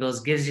the tingles,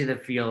 gives you the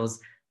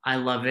feels. I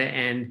love it.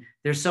 And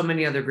there's so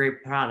many other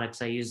great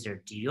products. I use their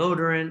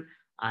deodorant.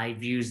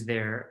 I've used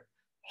their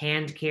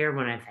hand care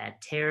when I've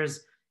had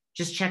tears.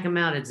 Just check them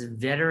out. It's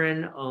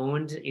veteran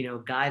owned,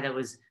 guy that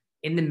was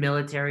in the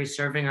military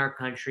serving our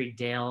country,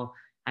 Dale.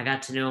 I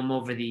got to know him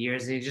over the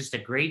years, and he's just a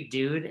great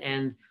dude.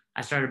 And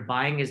I started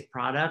buying his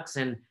products,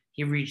 and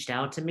he reached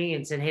out to me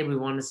and said, hey, we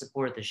want to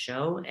support the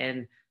show,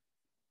 and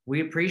we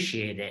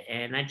appreciate it.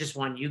 And I just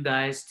want you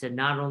guys to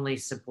not only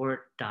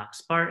support Doc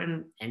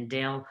Spartan and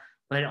Dale,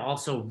 but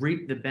also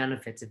reap the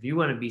benefits. If you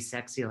want to be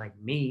sexy like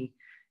me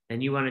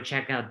then you want to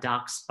check out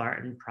Doc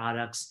Spartan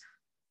products.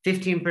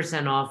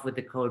 15% off with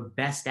the code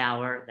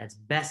BESTHOUR. That's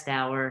Best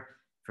Hour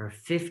for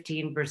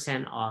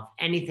 15% off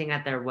anything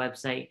at their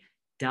website,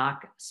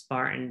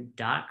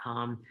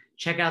 DocSpartan.com.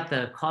 Check out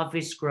the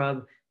coffee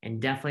scrub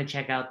and definitely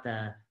check out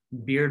the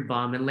beard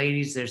balm. And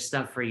ladies, there's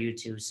stuff for you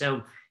too.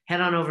 So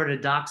head on over to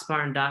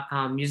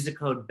DocSpartan.com, use the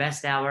code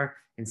BESTHOUR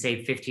and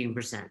save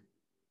 15%.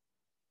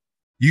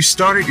 You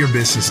started your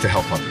business to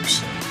help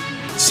others.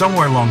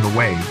 Somewhere along the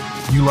way,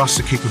 you lost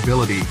the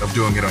capability of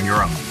doing it on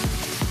your own.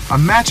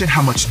 Imagine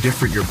how much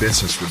different your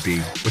business would be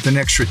with an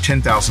extra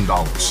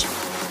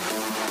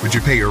 $10,000. Would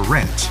you pay your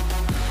rent?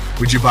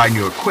 Would you buy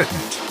new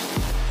equipment?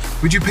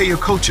 Would you pay your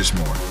coaches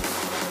more?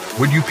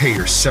 Would you pay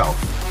yourself?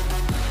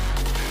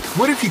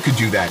 What if you could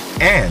do that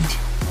and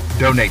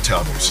donate to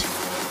others?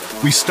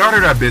 We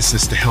started our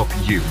business to help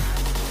you.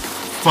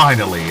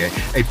 Finally,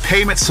 a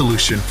payment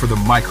solution for the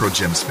micro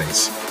gym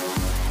space.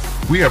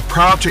 We are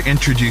proud to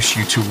introduce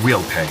you to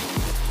WillPay,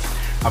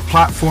 a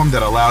platform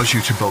that allows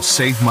you to both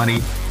save money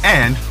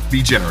and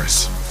be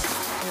generous.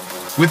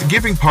 With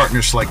giving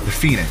partners like the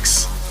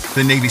Phoenix,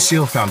 the Navy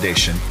SEAL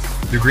Foundation,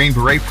 the Green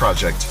Beret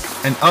Project,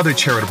 and other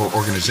charitable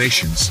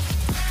organizations,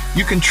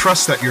 you can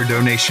trust that your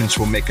donations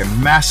will make a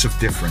massive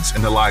difference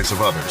in the lives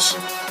of others.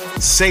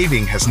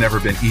 Saving has never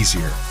been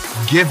easier.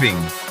 Giving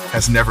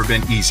has never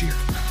been easier.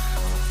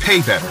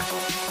 Pay better.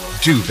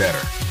 Do better.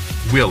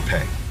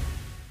 WillPay.